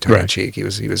was very tongue in cheek. He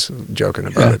was joking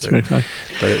about it.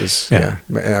 But it was And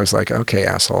I was like, okay,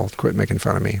 asshole, quit making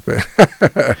fun of me. But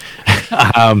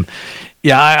I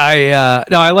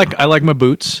like my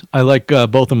boots. I like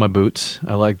both of my boots.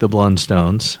 I like the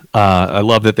Blundstones. I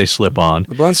love that they slip on.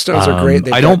 The Blundstones are great.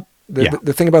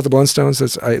 The thing about the Blundstones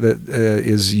that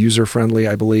is user friendly,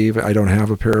 I believe. I don't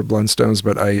have a pair of Blundstones,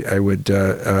 but I would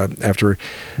after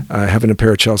having a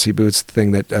pair of Chelsea boots. The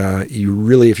thing that you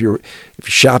really, if you're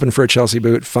shopping for a Chelsea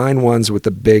boot, find ones with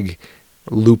the big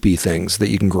loopy things that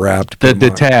you can grab to put the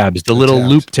tabs, the little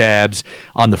loop tabs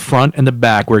on the front and the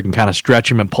back where you can kind of stretch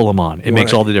them and pull them on. It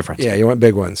makes all the difference. Yeah, you want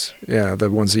big ones. Yeah, the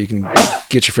ones that you can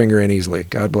get your finger in easily.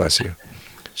 God bless you.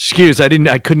 Excuse, I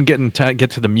couldn't get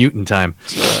to the mute in time.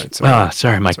 It's all right.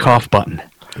 Sorry, my cough button.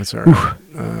 That's all right.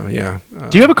 Yeah.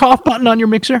 Do you have a cough button on your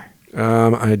mixer?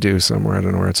 I do somewhere. I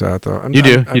don't know where it's at though. You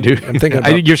do. I'm thinking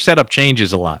about, your setup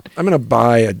changes a lot. I'm going to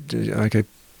buy I've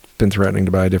been threatening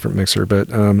to buy a different mixer, but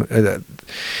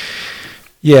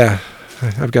yeah,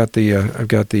 I've got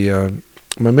the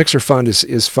my mixer fund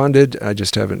is funded. I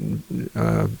just haven't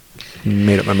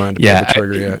made up my mind to pull the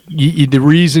trigger yet.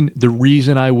 The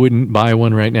reason I wouldn't buy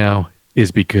one right now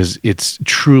is because it's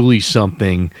truly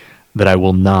something that I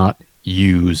will not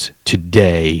use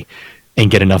today and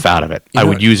get enough out of it. I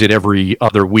would use it every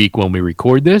other week when we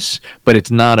record this, but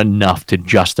it's not enough to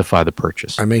justify the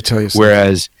purchase. I may tell you something.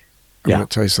 Whereas, I'm going to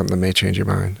tell you something that may change your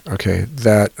mind. Okay,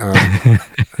 that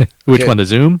which one? The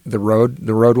Zoom? The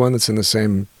Rode one that's in the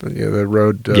same. The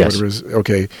Rode. Yes. Whatever it is.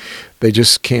 Okay, they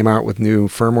just came out with new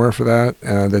firmware for that.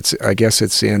 That's I guess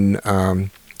it's in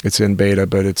beta,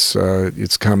 but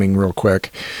it's coming real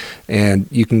quick, and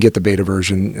you can get the beta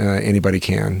version. Anybody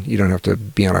can. You don't have to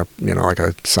be on a like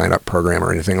a sign up program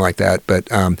or anything like that. But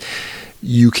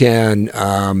you can.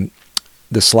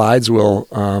 The slides will.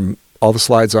 All the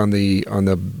slides on the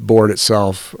board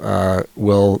itself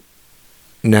will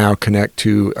now connect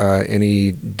to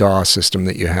any DAW system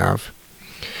that you have.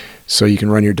 So you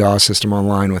can run your DAW system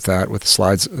online with that, with the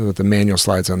slides, with the manual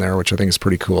slides on there, which I think is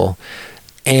pretty cool.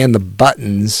 And the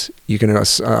buttons, you can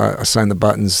assign the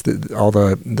buttons.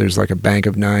 There's like a bank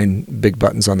of 9 big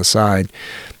buttons on the side,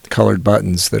 colored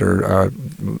buttons that are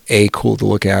A, cool to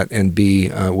look at, and B,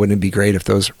 wouldn't it be great if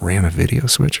those ran a video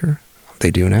switcher? They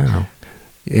do now.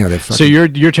 Yeah, so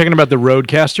you're talking about the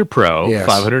Rodecaster Pro, yes.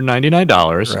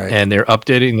 $599, right. And they're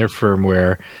updating their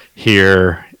firmware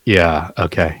here. Yeah.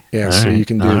 Okay. Yeah. All so right. you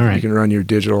can you can run your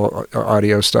digital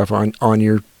audio stuff on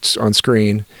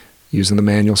screen using the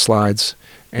manual slides,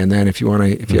 and then if you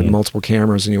had multiple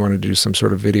cameras and you wanted to do some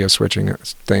sort of video switching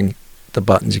thing, the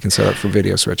buttons you can set up for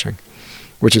video switching,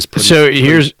 which is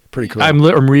pretty cool.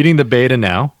 I'm reading the beta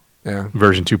now. Yeah.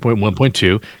 Version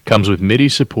 2.1.2 comes with MIDI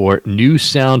support, new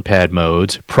sound pad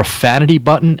modes, profanity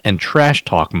button, and trash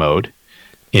talk mode.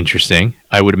 Interesting.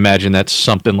 I would imagine that's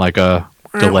something like a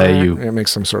delay. It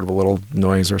makes some sort of a little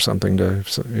noise or something if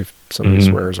somebody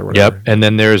swears or whatever. Yep. And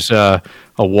then there's a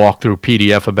walkthrough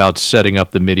PDF about setting up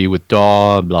the MIDI with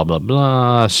DAW, blah, blah,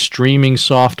 blah, streaming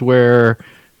software.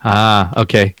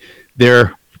 Okay.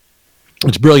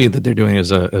 It's brilliant that they're doing it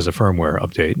as a firmware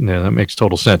update. Yeah, that makes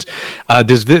total sense.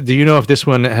 Do you know if this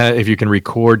one, if you can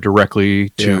record directly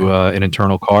to an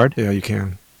internal card? Yeah, you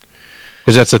can.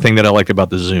 Because that's the thing that I liked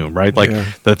about the Zoom, right? Like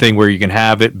the thing where you can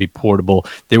have it be portable.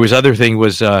 There was other thing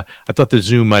was I thought the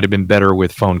Zoom might have been better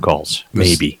with phone calls.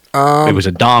 Maybe it was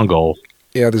a dongle.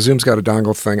 Yeah, the Zoom's got a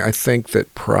dongle thing. I think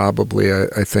that probably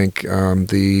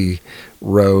the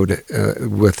Rode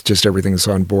with just everything that's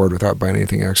on board without buying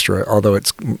anything extra. Although I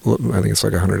think it's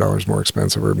like $100 more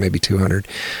expensive, or maybe $200.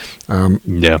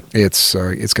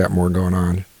 It's got more going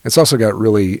on. It's also got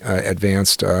really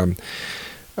advanced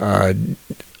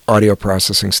audio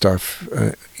processing stuff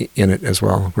in it as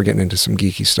well. We're getting into some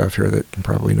geeky stuff here that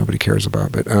probably nobody cares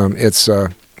about, but it's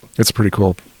pretty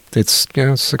cool. It's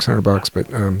 $600, but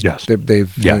yes.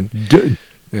 they've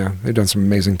done some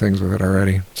amazing things with it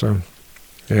already. So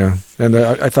yeah, and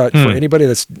I thought for anybody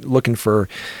that's looking for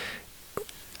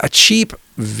a cheap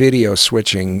video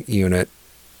switching unit,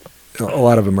 a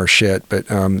lot of them are shit, but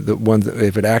the one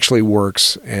if it actually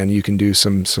works and you can do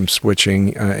some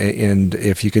switching, and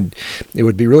if you could, it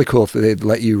would be really cool if they'd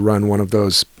let you run one of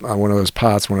those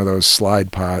pots, one of those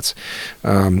slide pots,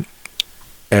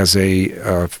 as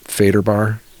a fader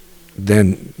bar.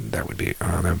 Then that would be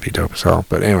dope as hell.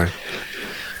 But anyway.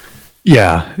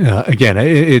 Yeah. Again,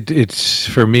 it's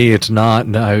for me. It's not.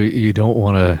 You don't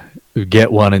want to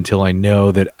get one until I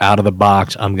know that out of the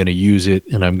box I'm going to use it,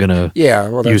 and I'm going to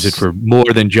use it for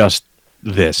more than just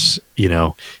this.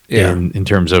 In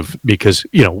terms of, because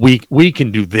we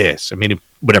can do this. I mean,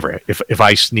 whatever. If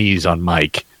I sneeze on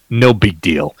mic, no big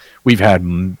deal. We've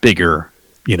had bigger,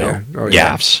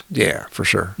 yaffs. Yeah, for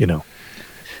sure.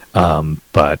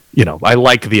 But I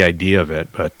like the idea of it,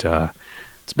 but I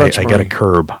got to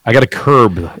curb. I got to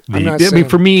curb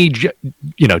for me,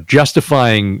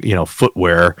 justifying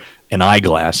footwear and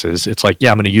eyeglasses. It's like,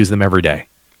 I'm going to use them every day.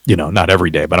 Not every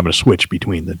day, but I'm going to switch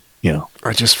between the.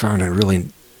 I just found a really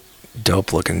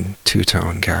dope looking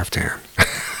two-tone caftan.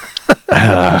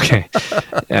 Okay,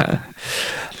 yeah.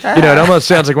 It almost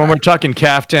sounds like when we're talking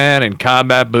caftan and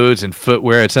combat boots and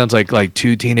footwear, it sounds like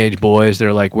two teenage boys.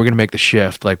 They're like, we're going to make the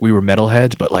shift. Like, we were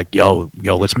metalheads, but like, yo,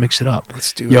 let's mix it up.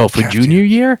 Let's do it. For junior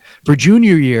year,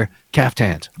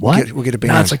 caftans. What? We'll get a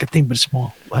band. No, it's like a thing, but it's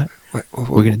small. What?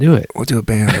 We're going to do it. We'll do a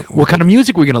band. What kind of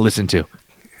music are we going to listen to?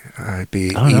 It'd be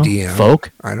EDM.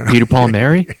 Folk? I don't know. Peter, Paul, and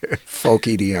Mary? Folk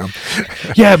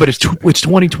EDM. Yeah, but it's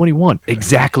 2021.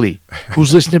 Exactly.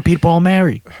 Who's listening to Peter, Paul, and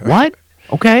Mary? What?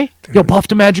 Okay. Yo, Puff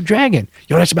the Magic Dragon.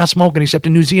 Yo, that's about smoking except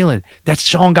in New Zealand. That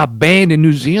song got banned in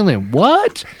New Zealand.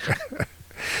 What?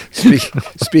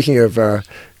 Speaking of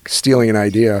stealing an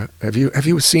idea, have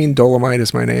you seen Dolomite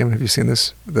Is My Name? Have you seen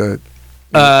this?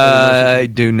 I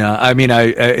do not. I mean,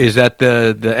 is that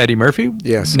the Eddie Murphy?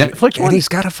 Yes, Netflix one? And he's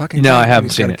got a fucking. No, I haven't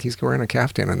seen it. He's wearing a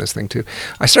caftan on this thing too.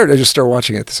 I just started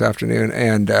watching it this afternoon,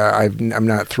 and I'm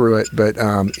not through it, but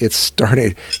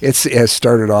it has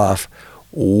started off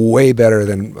way better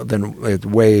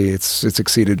it's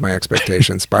exceeded my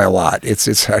expectations by a lot.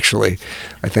 It's actually,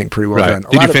 I think, pretty well done.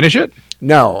 Did you finish it?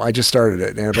 No, I just started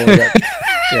it, and I've only got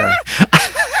yeah.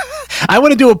 I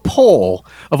want to do a poll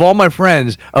of all my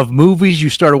friends of movies you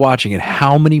started watching and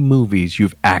how many movies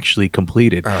you've actually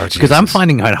completed. Because I'm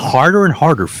finding it harder and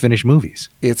harder to finish movies.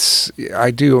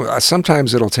 I do.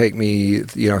 Sometimes it'll take me,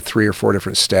 3 or 4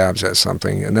 different stabs at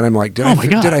something, and then I'm like, did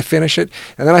I finish it?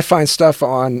 And then I find stuff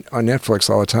on Netflix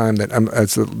all the time that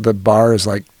the bar is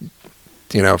like,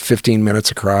 15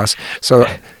 minutes across. So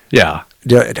yeah.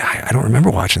 I don't remember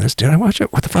watching this. Did I watch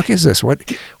it? What the fuck is this?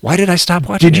 Why did I stop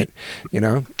watching it?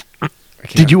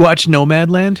 Did you watch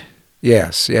Nomadland?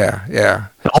 Yes. Yeah. Yeah.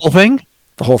 The whole thing?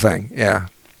 The whole thing. Yeah.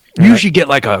 You usually get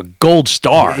like a gold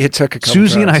star. It took a couple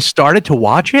Susie tries. and I started to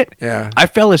watch it. Yeah. I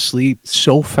fell asleep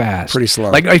so fast. Pretty slow.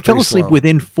 Like I fell Pretty asleep slow.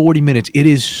 within 40 minutes. It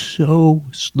is so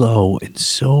slow and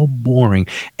so boring.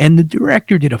 And the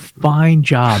director did a fine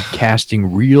job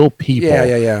casting real people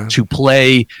to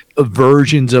play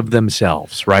versions of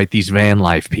themselves, right? These van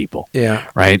life people. Yeah.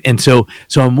 Right. And so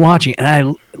I'm watching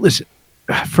and listen.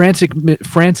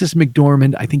 Frances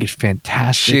McDormand, I think, is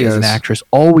fantastic as an actress.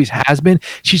 Always has been.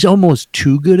 She's almost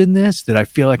too good in this that I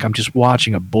feel like I'm just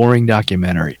watching a boring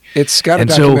documentary. It's got a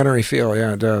documentary feel.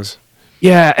 Yeah, it does.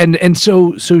 Yeah, and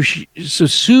so Susie,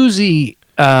 she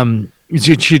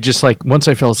just like once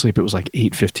I fell asleep, it was like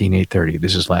 8:15, 8:30.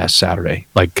 This is last Saturday,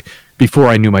 like before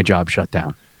I knew my job shut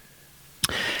down.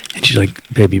 And she's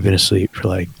like, "Baby, you've been asleep for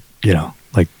like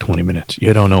 20 minutes.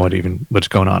 You don't know what's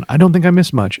going on. I don't think I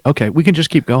missed much. Okay, we can just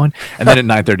keep going." And then at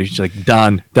 9:30, she's like,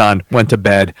 done, went to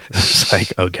bed. It's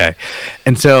like, okay.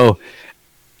 And so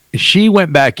she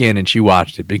went back in and she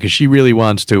watched it because she really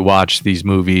wants to watch these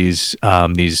movies,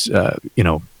 Oscar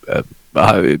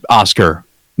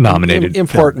nominated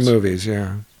important films. movies.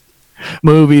 Yeah.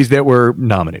 Movies that were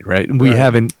nominated, right? We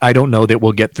haven't, I don't know that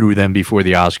we'll get through them before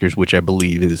the Oscars, which I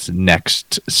believe is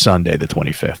next Sunday, the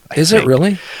 25th. Is it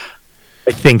really?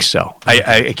 I think so.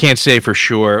 I can't say for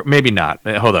sure. Maybe not.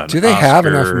 Hold on. Do they have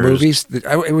enough movies?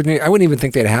 I wouldn't even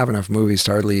think they'd have enough movies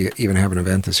to hardly even have an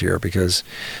event this year because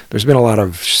there's been a lot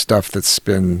of stuff that's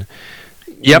been.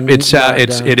 Yep,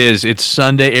 it is. It's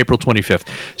Sunday, April 25th.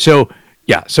 So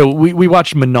yeah, so we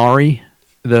watched Minari,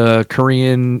 the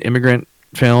Korean immigrant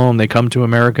film. They come to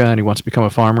America and he wants to become a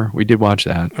farmer. We did watch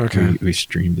that. Okay, we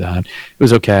streamed that. It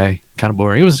was okay, kind of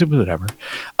boring. It was whatever.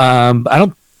 I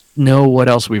don't know what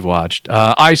else we've watched.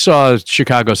 I saw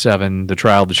Chicago 7, the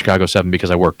trial of the Chicago 7, because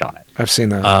I worked on it. I've seen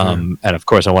that. And of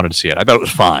course I wanted to see it. I thought it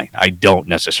was fine. I don't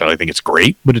necessarily think it's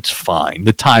great, but it's fine.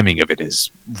 The timing of it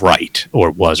is right,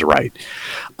 or was right.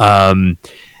 And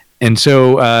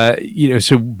so,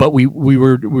 but we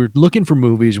were looking for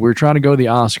movies. We were trying to go the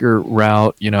Oscar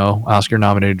route, Oscar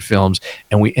nominated films.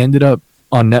 And we ended up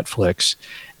on Netflix.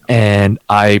 And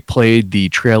I played the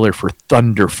trailer for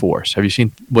Thunder Force. Have you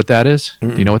seen what that is?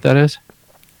 Mm-mm. Do you know what that is?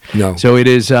 No. So it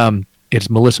is. It's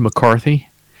Melissa McCarthy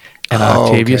and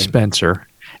Octavia Spencer,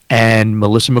 and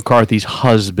Melissa McCarthy's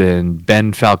husband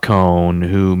Ben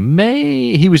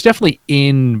Falcone, he was definitely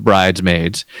in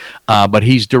Bridesmaids, but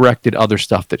he's directed other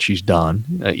stuff that she's done.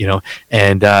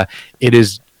 And it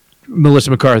is Melissa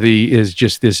McCarthy is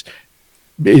just this.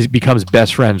 Becomes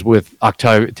best friends with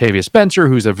Octavia Spencer,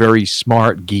 who's a very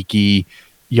smart, geeky,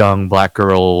 young black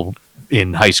girl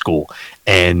in high school.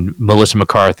 And Melissa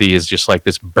McCarthy is just like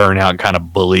this burnout kind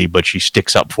of bully, but she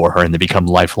sticks up for her and they become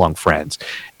lifelong friends.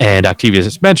 And Octavia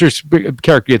Spencer's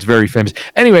character gets very famous.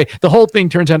 Anyway, the whole thing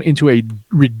turns out into a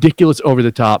ridiculous,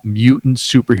 over-the-top mutant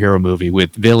superhero movie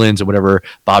with villains and whatever.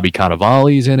 Bobby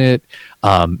Cannavale's in it.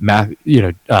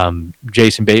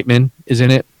 Jason Bateman is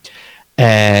in it.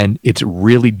 And it's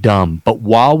really dumb. But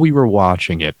while we were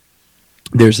watching it,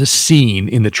 there's a scene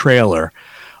in the trailer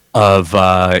of,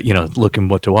 looking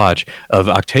what to watch, of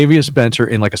Octavia Spencer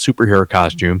in like a superhero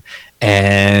costume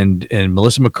and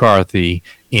Melissa McCarthy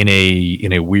in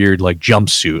a weird like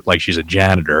jumpsuit, like she's a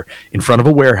janitor, in front of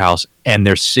a warehouse, and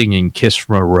they're singing Kiss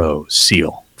from a Rose,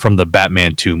 Seal, from the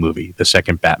Batman 2 movie, the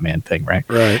second Batman thing, right?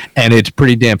 Right. And it's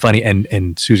pretty damn funny.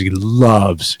 And Susie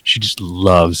she just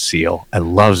loves Seal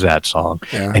and loves that song.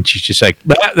 Yeah. And she's just like,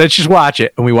 let's just watch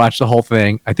it. And we watched the whole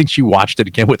thing. I think she watched it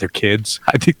again with her kids.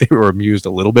 I think they were amused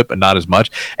a little bit, but not as much.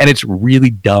 And it's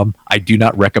really dumb. I do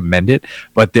not recommend it.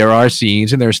 But there are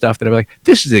scenes and there's stuff that I'm like,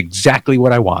 this is exactly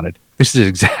what I wanted. This is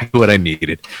exactly what I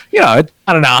needed. It's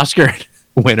not an Oscar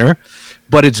winner,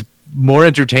 but it's more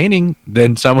entertaining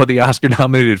than some of the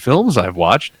Oscar-nominated films I've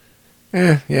watched.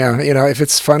 Yeah. If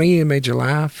it's funny, it made you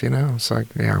laugh. It's like,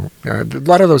 a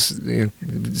lot of those.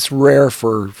 It's rare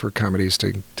for comedies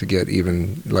to get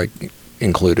even like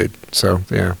included. So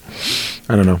yeah,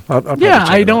 I don't know.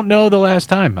 I don't know the last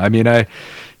time. I mean, at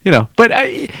the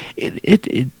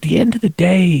end of the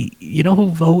day, who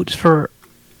votes for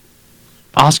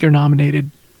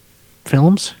Oscar-nominated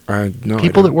films?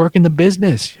 People that work in the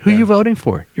business. Who are you voting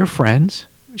for? Your friends.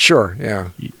 Sure, yeah.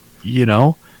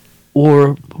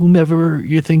 Or whomever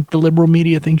you think the liberal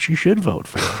media thinks you should vote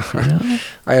for.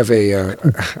 I have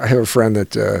a friend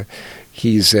that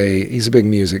he's a big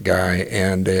music guy,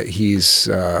 and is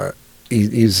still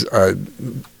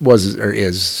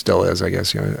is, I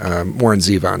guess, Warren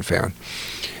Zevon fan.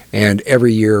 And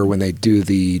every year when they do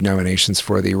the nominations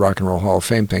for the Rock and Roll Hall of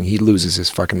Fame thing, he loses his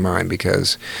fucking mind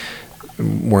because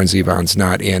Warren Zevon's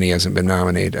not in. He hasn't been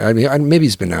nominated. I mean, maybe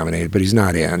he's been nominated, but he's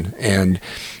not in. And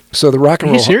so the Rock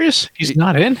and Roll. Are you serious? He's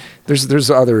not in? There's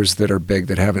others that are big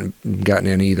that haven't gotten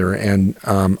in either. And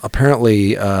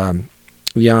apparently, Jan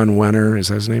Wenner, is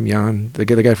that his name? Jan, the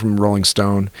guy from Rolling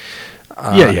Stone.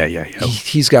 Yeah.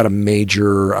 He's got a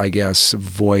major, I guess,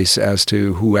 voice as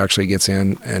to who actually gets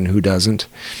in and who doesn't.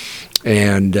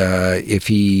 And if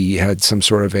he had some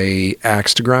sort of a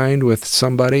axe to grind with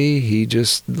somebody, he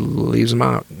just leaves them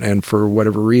out. And for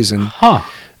whatever reason,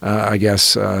 I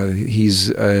guess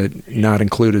he's not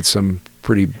included some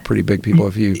pretty big people.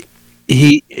 If you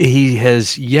he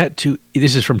has yet to.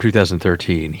 This is from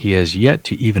 2013. He has yet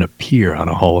to even appear on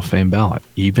a Hall of Fame ballot,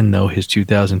 even though his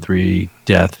 2003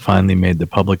 death finally made the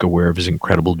public aware of his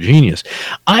incredible genius.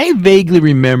 I vaguely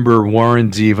remember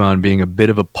Warren Zevon being a bit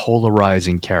of a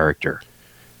polarizing character.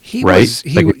 He right? was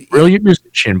like a brilliant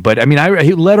musician, but I mean,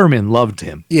 Letterman loved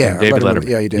him. Yeah, David Letterman.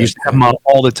 Yeah, he did. He used to have him on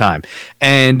all the time.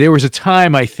 And there was a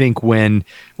time, I think, when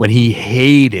he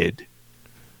hated,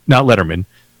 not Letterman,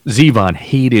 Zevon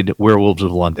hated Werewolves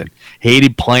of London.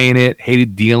 Hated playing it,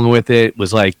 hated dealing with it.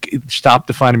 Was like, stop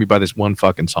defining me by this one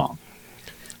fucking song.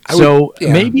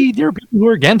 Maybe there are people who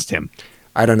are against him.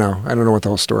 I don't know. I don't know what the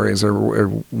whole story is or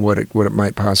what it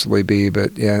might possibly be.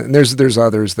 But yeah, and there's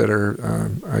others that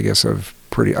are, I guess, of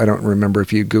pretty. I don't remember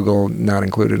if you Google not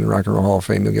included in Rock and Roll Hall of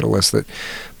Fame, you'll get a list that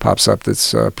pops up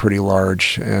that's pretty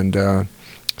large. And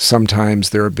sometimes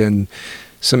there have been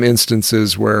some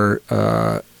instances where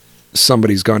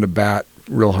somebody's gone to bat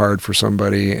real hard for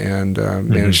somebody and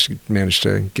managed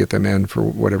to get them in for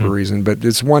whatever reason. But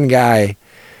it's one guy.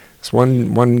 It's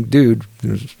one dude.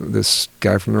 This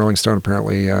guy from the Rolling Stone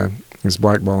apparently is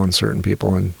blackballing certain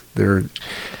people, and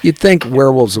you'd think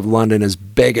Werewolves of London, as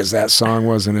big as that song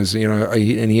was, and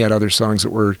and he had other songs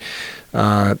that were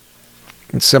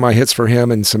semi-hits for him,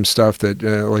 and some stuff that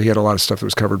he had a lot of stuff that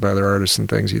was covered by other artists and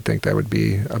things. You'd think that would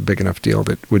be a big enough deal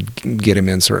that would get him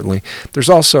in. Certainly, there's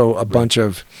also a bunch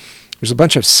of. There's a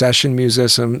bunch of session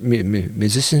musicians.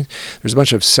 There's a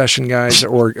bunch of session guys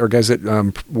or guys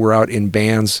that were out in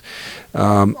bands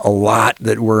a lot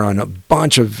that were on a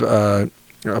bunch of well,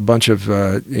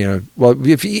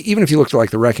 even if you looked at like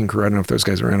the Wrecking Crew, I don't know if those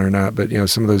guys are in or not, but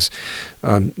some of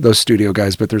those studio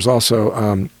guys. But there's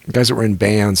also guys that were in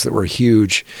bands that were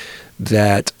huge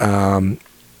that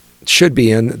should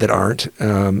be in that aren't.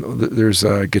 There's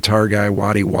a guitar guy,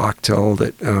 Waddy Wachtel,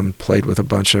 that played with a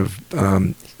bunch of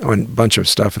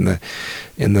stuff in the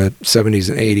 70s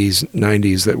and 80s,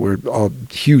 90s that were all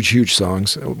huge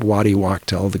songs. Waddy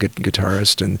Wachtel, the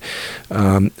guitarist, and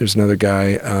there's another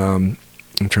guy. I'm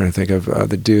trying to think of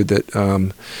the dude that.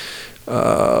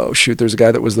 There's a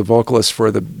guy that was the vocalist for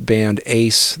the band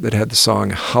Ace that had the song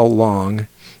 "How Long."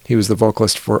 He was the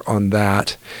vocalist on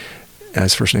that.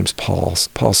 His first name's Paul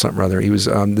something or other. He was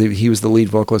the lead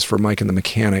vocalist for Mike and the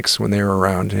Mechanics when they were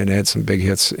around, and had some big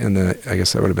hits in I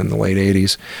guess that would have been the late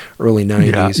 80s, early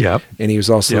 90s. Yeah. And he was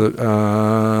also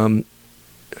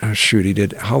he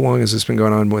did. How long has this been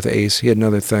going on with Ace? He had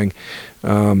another thing.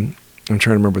 I'm trying to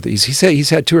remember what these. He said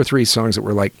he's had 2 or 3 songs that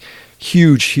were like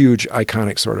huge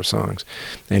iconic sort of songs,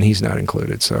 and he's not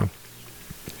included. So.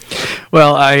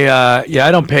 Well, I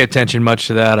don't pay attention much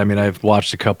to that. I mean, I've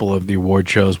watched a couple of the award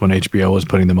shows when HBO was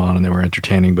putting them on, and they were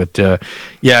entertaining. But I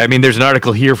mean, there's an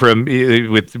article here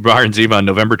with Warren Zevon,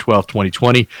 November 12th,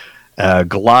 2020.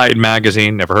 Glide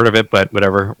magazine, never heard of it, but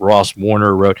whatever. Ross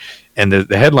Warner wrote, and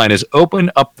the headline is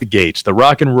 "Open Up the Gates. The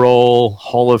Rock and Roll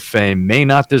Hall of Fame may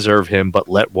not deserve him, but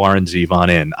let Warren Zevon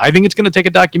in." I think it's going to take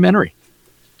a documentary.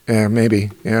 Yeah,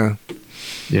 maybe. Yeah.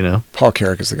 Paul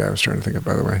Carrick is the guy I was trying to think of,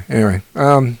 by the way. Anyway.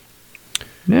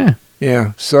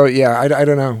 Yeah. So I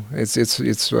don't know. It's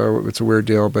a weird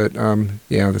deal, but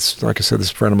this, like I said, this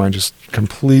friend of mine just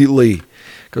completely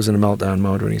goes into meltdown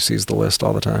mode when he sees the list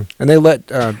all the time. And they let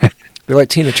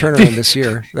Tina Turner in this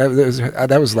year.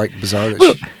 That was like bizarre.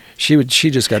 That she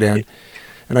just got in,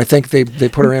 and I think they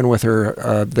put her in with her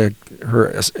I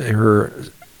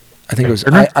think it was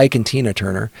Ike and Tina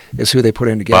Turner is who they put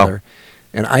in together. Wow.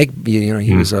 And Ike,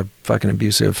 he was a fucking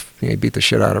abusive. He beat the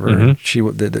shit out of her. And she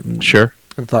sure.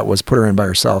 I thought was put her in by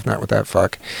herself, not with that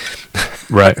fuck.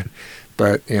 Right.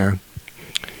 But yeah,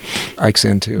 Ike's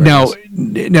in too. Now,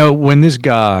 when this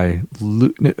guy,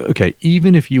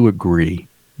 even if you agree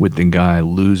with the guy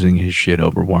losing his shit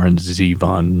over Warren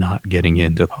Zevon not getting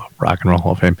into the Rock and Roll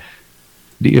Hall of Fame,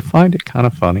 do you find it kind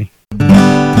of funny?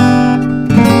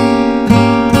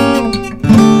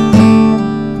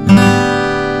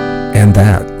 And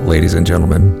that, ladies and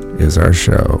gentlemen, is our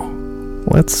show.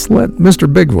 Let's let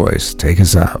Mr. Big Voice take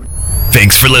us out.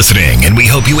 Thanks for listening, and we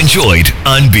hope you enjoyed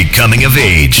Unbecoming of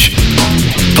Age.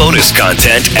 Bonus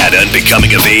content at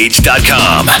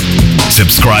unbecomingofage.com.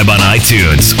 Subscribe on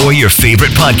iTunes or your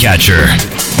favorite podcatcher.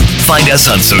 Find us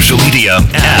on social media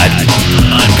at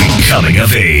Unbecoming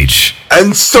of Age.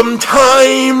 And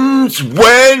sometimes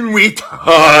when we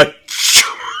touch